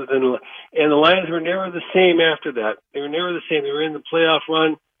was and the Lions were never the same after that. They were never the same. They were in the playoff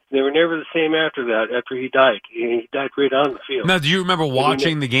run. They were never the same after that. After he died, he died right on the field. Now, do you remember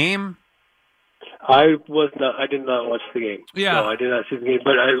watching the game? I did not watch the game. Yeah, no, I did not see the game.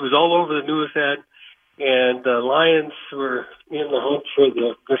 But it was all over the news ad, and the Lions were in the hunt for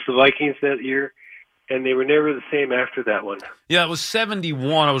the Vikings that year. And they were never the same after that one. Yeah, it was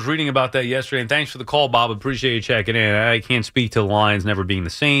 71. I was reading about that yesterday. And thanks for the call, Bob. Appreciate you checking in. I can't speak to the Lions never being the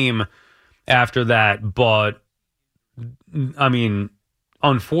same after that. But, I mean,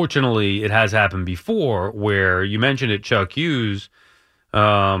 unfortunately, it has happened before where you mentioned it, Chuck Hughes,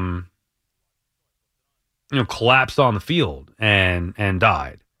 collapsed on the field and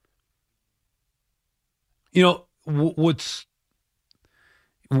died. You know,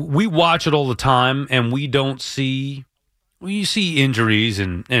 we watch it all the time, and we don't see. We see injuries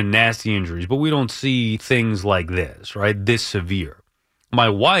and nasty injuries, but we don't see things like this, right? This severe. My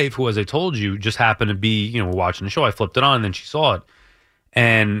wife, who, as I told you, just happened to be, we're watching the show. I flipped it on, and then she saw it,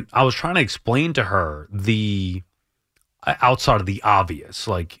 and I was trying to explain to her the outside of the obvious,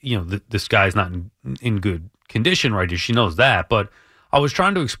 like this guy's not in good condition, right? She knows that, but I was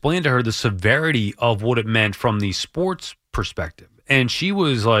trying to explain to her the severity of what it meant from the sports perspective. And she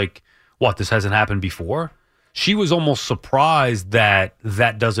was like, what, this hasn't happened before? She was almost surprised that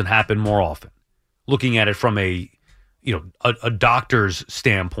doesn't happen more often, looking at it from a doctor's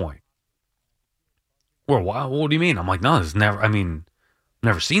standpoint. Well, what do you mean? I'm like, no,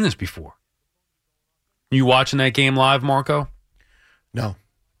 never seen this before. You watching that game live, Marco? No.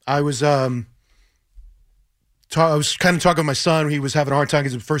 I was I was kind of talking with my son. He was having a hard time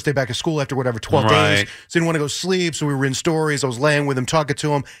because it was the first day back of school after 12 days. So didn't want to go sleep, so we were in stories. I was laying with him, talking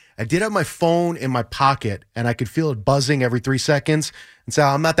to him. I did have my phone in my pocket, and I could feel it buzzing every 3 seconds. And so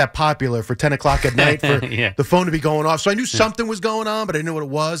I'm not that popular for 10 o'clock at night for the phone to be going off. So I knew something was going on, but I didn't know what it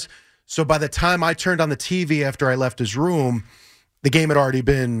was. So by the time I turned on the TV after I left his room, the game had already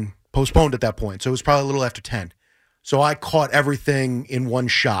been postponed at that point. So it was probably a little after 10. So I caught everything in one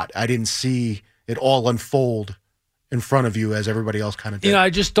shot. I didn't see it all unfold in front of you as everybody else kind of did. I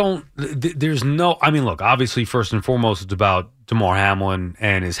just don't, there's no, look, obviously first and foremost it's about Damar Hamlin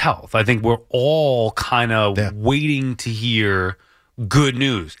and his health. I think we're all kind of waiting to hear good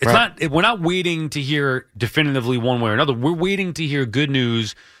news. It's we're not waiting to hear definitively one way or another. We're waiting to hear good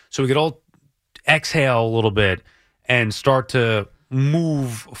news so we could all exhale a little bit and start to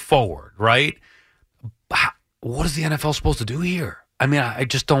move forward, right? What is the NFL supposed to do here? I mean, I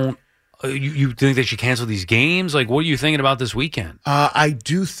just don't. You think they should cancel these games? Like, what are you thinking about this weekend? I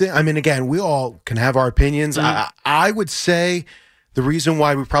do think. I mean, again, we all can have our opinions. I would say the reason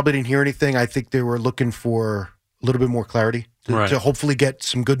why we probably didn't hear anything, I think they were looking for a little bit more clarity to hopefully get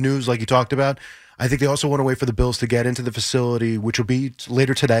some good news, like you talked about. I think they also want to wait for the Bills to get into the facility, which will be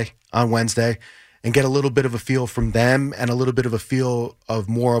later today on Wednesday, and get a little bit of a feel from them and a little bit of a feel of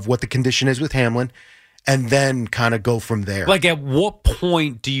more of what the condition is with Hamlin. And then kind of go from there. Like, at what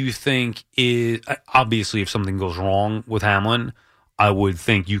point do you think is obviously if something goes wrong with Hamlin, I would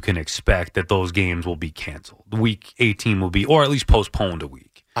think you can expect that those games will be canceled. Week 18 will be, or at least postponed a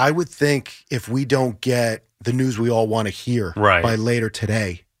week. I would think if we don't get the news we all want to hear by later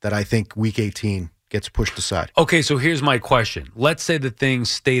today, that I think Week 18 gets pushed aside. Okay, so here's my question. Let's say that things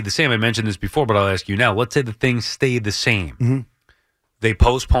stay the same. I mentioned this before, but I'll ask you now. Let's say that things stay the same. Mm-hmm. They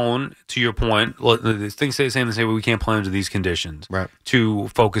postpone, to your point, things stay the same. They say, well, we can't play under these conditions to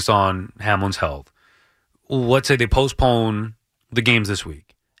focus on Hamlin's health. Let's say they postpone the games this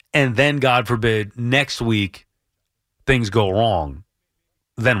week. And then, God forbid, next week, things go wrong.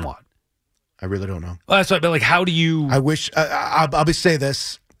 Then what? I really don't know. Well, that's what, but like, how do you... I wish... I'll just say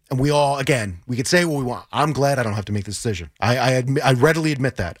this, and we all, again, we could say what we want. I'm glad I don't have to make this decision. I readily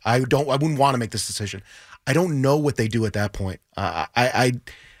admit that. I wouldn't want to make this decision. I don't know what they do at that point. I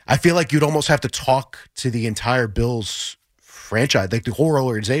feel like you'd almost have to talk to the entire Bills franchise, like the whole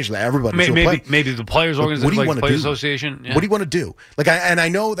organization, everybody. Maybe the players' organization, what do you want to do? Association. Yeah. What do you want to do? Like, I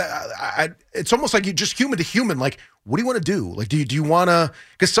know that it's almost like you just human to human. Like, what do you want to do? Like, do you want to?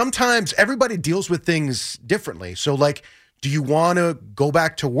 Because sometimes everybody deals with things differently. So, like, do you want to go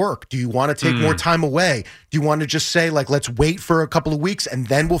back to work? Do you want to take more time away? Do you want to just say, like, let's wait for a couple of weeks and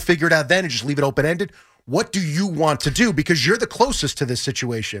then we'll figure it out then and just leave it open-ended? What do you want to do? Because you're the closest to this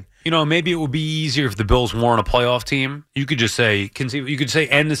situation. You know, maybe it would be easier if the Bills weren't a playoff team. You could just say,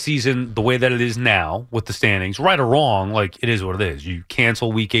 end the season the way that it is now with the standings, right or wrong. Like, it is what it is. You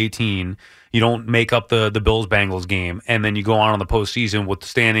cancel Week 18. You don't make up the Bills-Bengals game, and then you go on the postseason with the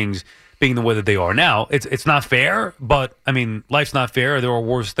standings being the way that they are now. It's not fair, but, I mean, life's not fair. There are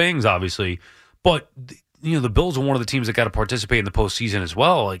worse things, obviously. But, you know, the Bills are one of the teams that got to participate in the postseason as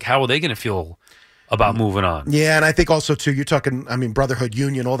well. Like, how are they going to feel about moving on? Yeah, and I think also, too, you're talking, I mean, brotherhood,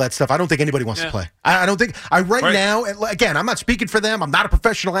 union, all that stuff. I don't think anybody wants to play. I don't think, right now, again, I'm not speaking for them. I'm not a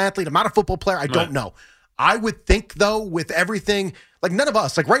professional athlete. I'm not a football player. I don't know. I would think, though, with everything, like, none of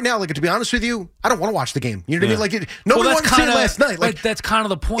us, like, right now, like, to be honest with you, I don't want to watch the game. You know what I mean? Like, nobody wanted to see it last night. Like, that's kind of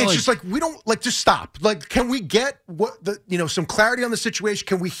the point. It's just like, we don't, like, just stop. Like, can we get some clarity on the situation?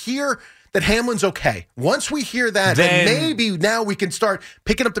 Can we hear that Hamlin's okay? Once we hear that, then maybe now we can start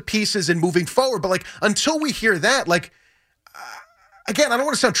picking up the pieces and moving forward. But, like, until we hear that, like, again, I don't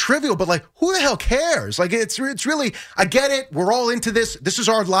want to sound trivial, but, like, who the hell cares? Like, it's really, I get it. We're all into this. This is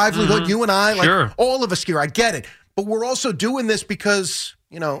our livelihood, you and I. Like, all of us here, I get it. But we're also doing this because,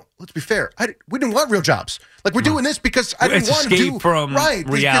 you know, let's be fair. We didn't want real jobs. Like, we're doing this because I didn't want to do from right.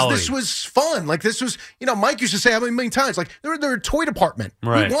 Reality. This was fun. Like, this was, you know, Mike used to say how many times, like, they're a toy department.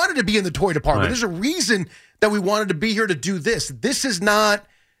 Right. We wanted to be in the toy department. There's a reason that we wanted to be here to do this. This is not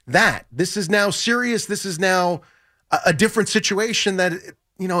that. This is now serious. This is now a different situation that,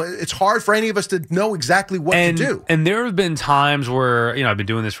 you know, it's hard for any of us to know exactly what to do. And there have been times where, you know, I've been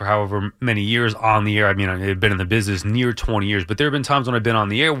doing this for however many years on the air. I mean, I've been in the business near 20 years, but there have been times when I've been on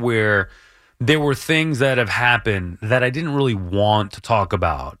the air where there were things that have happened that I didn't really want to talk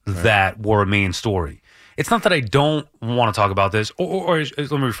about that were a main story. It's not that I don't want to talk about this, or let me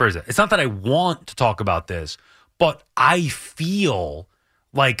rephrase that. It's not that I want to talk about this, but I feel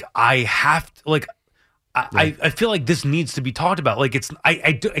like I have to, like, I feel like this needs to be talked about. Like,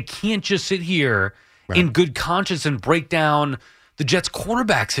 I can't just sit here in good conscience and break down the Jets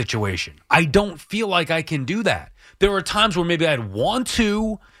quarterback situation. I don't feel like I can do that. There are times where maybe I'd want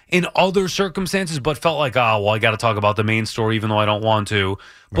to in other circumstances, but felt like, I got to talk about the main story even though I don't want to.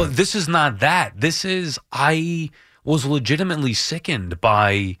 But this is not that. This is, I was legitimately sickened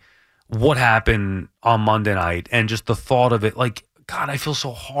by what happened on Monday night and just the thought of it. Like, God, I feel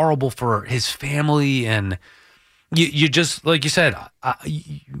so horrible for his family. And you just, like you said,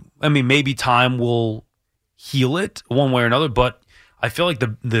 I mean, maybe time will heal it one way or another, but I feel like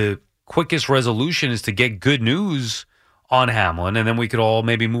the quickest resolution is to get good news on Hamlin, and then we could all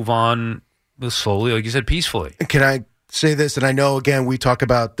maybe move on slowly, like you said, peacefully. Can I say this? And I know, again, we talk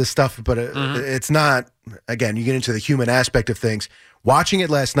about this stuff, but it's not, again, you get into the human aspect of things. Watching it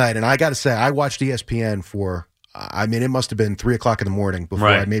last night, and I got to say, I watched ESPN for I mean, it must have been 3 o'clock in the morning before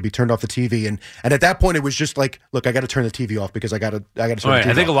Right. I maybe turned off the TV. And at that point, it was just like, look, I got to turn the TV off because I got to turn the TV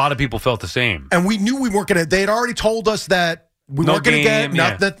I think off. a lot of people felt the same. And we knew we weren't going to, they had already told us that we No weren't going to game,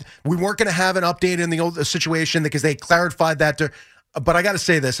 get, that we weren't going to have an update in the old situation because they clarified that. But I got to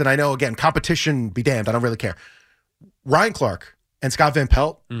say this, and I know, again, competition be damned. I don't really care. Ryan Clark and Scott Van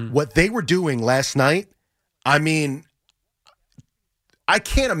Pelt, what they were doing last night, I mean, I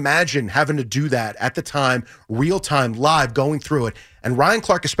can't imagine having to do that at the time, real time, live, going through it. And Ryan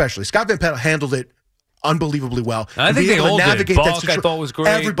Clark especially. Scott Van Pelt handled it unbelievably well. I think Being they able to all did. Buck, I thought was great.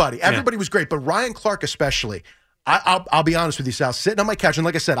 Everybody was great. But Ryan Clark especially. I'll be honest with you, Sal. Sitting on my couch, and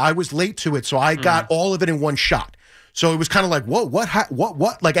like I said, I was late to it, so I got all of it in one shot. So it was kind of like, whoa,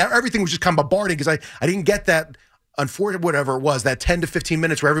 what? Like everything was just kind of bombarding because I didn't get that. Unfortunately, whatever it was, that 10 to 15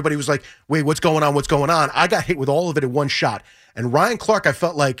 minutes where everybody was like, wait, what's going on? What's going on? I got hit with all of it in one shot. And Ryan Clark, I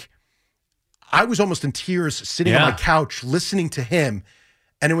felt like I was almost in tears sitting on my couch listening to him.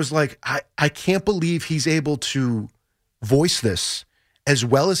 And it was like, I can't believe he's able to voice this as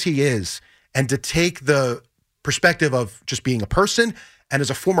well as he is and to take the perspective of just being a person and as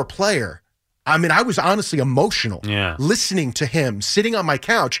a former player. I mean, I was honestly emotional listening to him sitting on my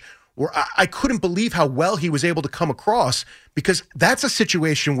couch where I couldn't believe how well he was able to come across, because that's a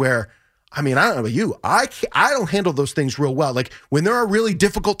situation where, I mean, I don't know about you, I don't handle those things real well. Like when there are really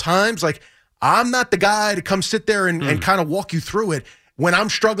difficult times, like I'm not the guy to come sit there and kind of walk you through it when I'm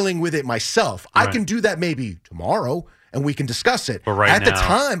struggling with it myself. Right. I can do that maybe tomorrow and we can discuss it. But right at the now,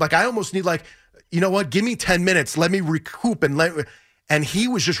 time, like I almost need like, you know what, give me 10 minutes, let me recoup and he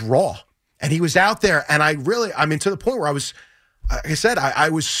was just raw and he was out there. And I mean, to the point where I was, like I said, I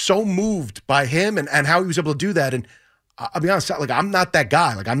was so moved by him and how he was able to do that. And I'll be honest, like I'm not that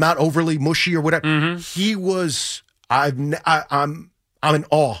guy. Like I'm not overly mushy or whatever. He was. I'm in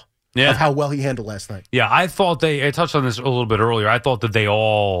awe of how well he handled last night. Yeah, I thought I touched on this a little bit earlier. I thought that they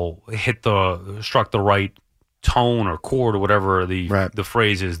all struck the right tone or chord or whatever the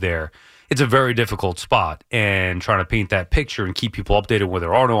phrase is there. It's a very difficult spot, and trying to paint that picture and keep people updated when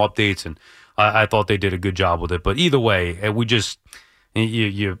there are no updates. And I thought they did a good job with it. But either way, we just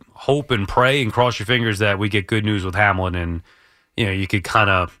you hope and pray and cross your fingers that we get good news with Hamlin, and you could kind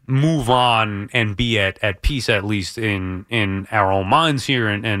of move on and be at peace, at least in our own minds here,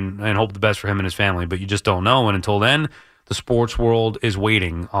 and hope the best for him and his family. But you just don't know. And until then, the sports world is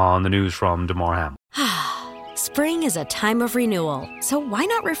waiting on the news from DeMar Hamlin. Spring is a time of renewal, so why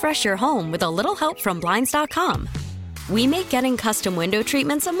not refresh your home with a little help from Blinds.com? We make getting custom window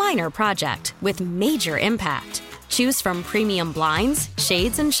treatments a minor project with major impact. Choose from premium blinds,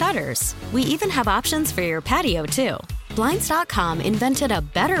 shades, and shutters. We even have options for your patio, too. Blinds.com invented a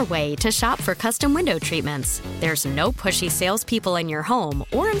better way to shop for custom window treatments. There's no pushy salespeople in your home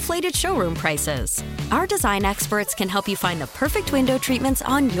or inflated showroom prices. Our design experts can help you find the perfect window treatments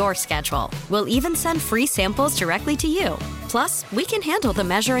on your schedule. We'll even send free samples directly to you. Plus, we can handle the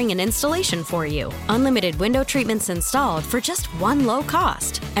measuring and installation for you. Unlimited window treatments installed for just one low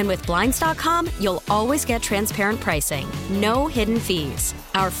cost. And with Blinds.com, you'll always get transparent pricing. No hidden fees.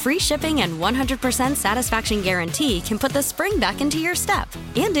 Our free shipping and 100% satisfaction guarantee can put the spring back into your step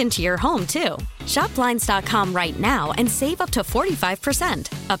and into your home, too. Shop Blinds.com right now and save up to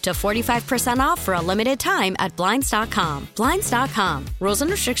 45%. Up to 45% off for a limited time at Blinds.com. Blinds.com. Rules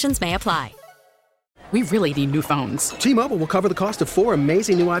and restrictions may apply. We really need new phones. T-Mobile will cover the cost of 4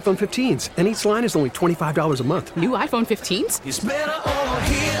 amazing new iPhone 15s, and each line is only $25 a month. New iPhone 15s? It's better over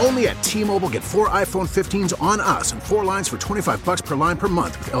here. Only at T-Mobile, get 4 iPhone 15s on us and 4 lines for $25 per line per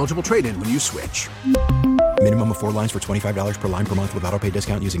month with eligible trade-in when you switch. Minimum of 4 lines for $25 per line per month with autopay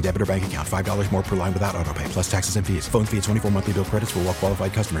discount using debit or bank account. $5 more per line without autopay, plus taxes and fees. Phone fee at 24 monthly bill credits for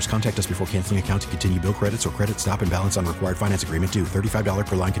well-qualified customers. Contact us before canceling account to continue bill credits or credit stop and balance on required finance agreement due. $35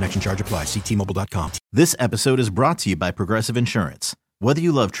 per line connection charge applies. See T-Mobile.com. This episode is brought to you by Progressive Insurance. Whether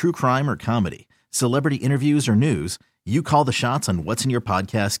you love true crime or comedy, celebrity interviews or news, you call the shots on what's in your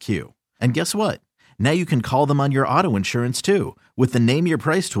podcast queue. And guess what? Now you can call them on your auto insurance too with the Name Your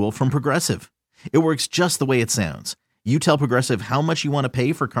Price tool from Progressive. It works just the way it sounds. You tell Progressive how much you want to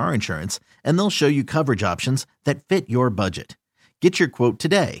pay for car insurance, and they'll show you coverage options that fit your budget. Get your quote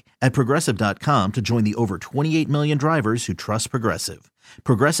today at Progressive.com to join the over 28 million drivers who trust Progressive.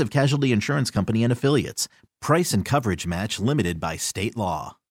 Progressive Casualty Insurance Company and Affiliates. Price and coverage match limited by state law.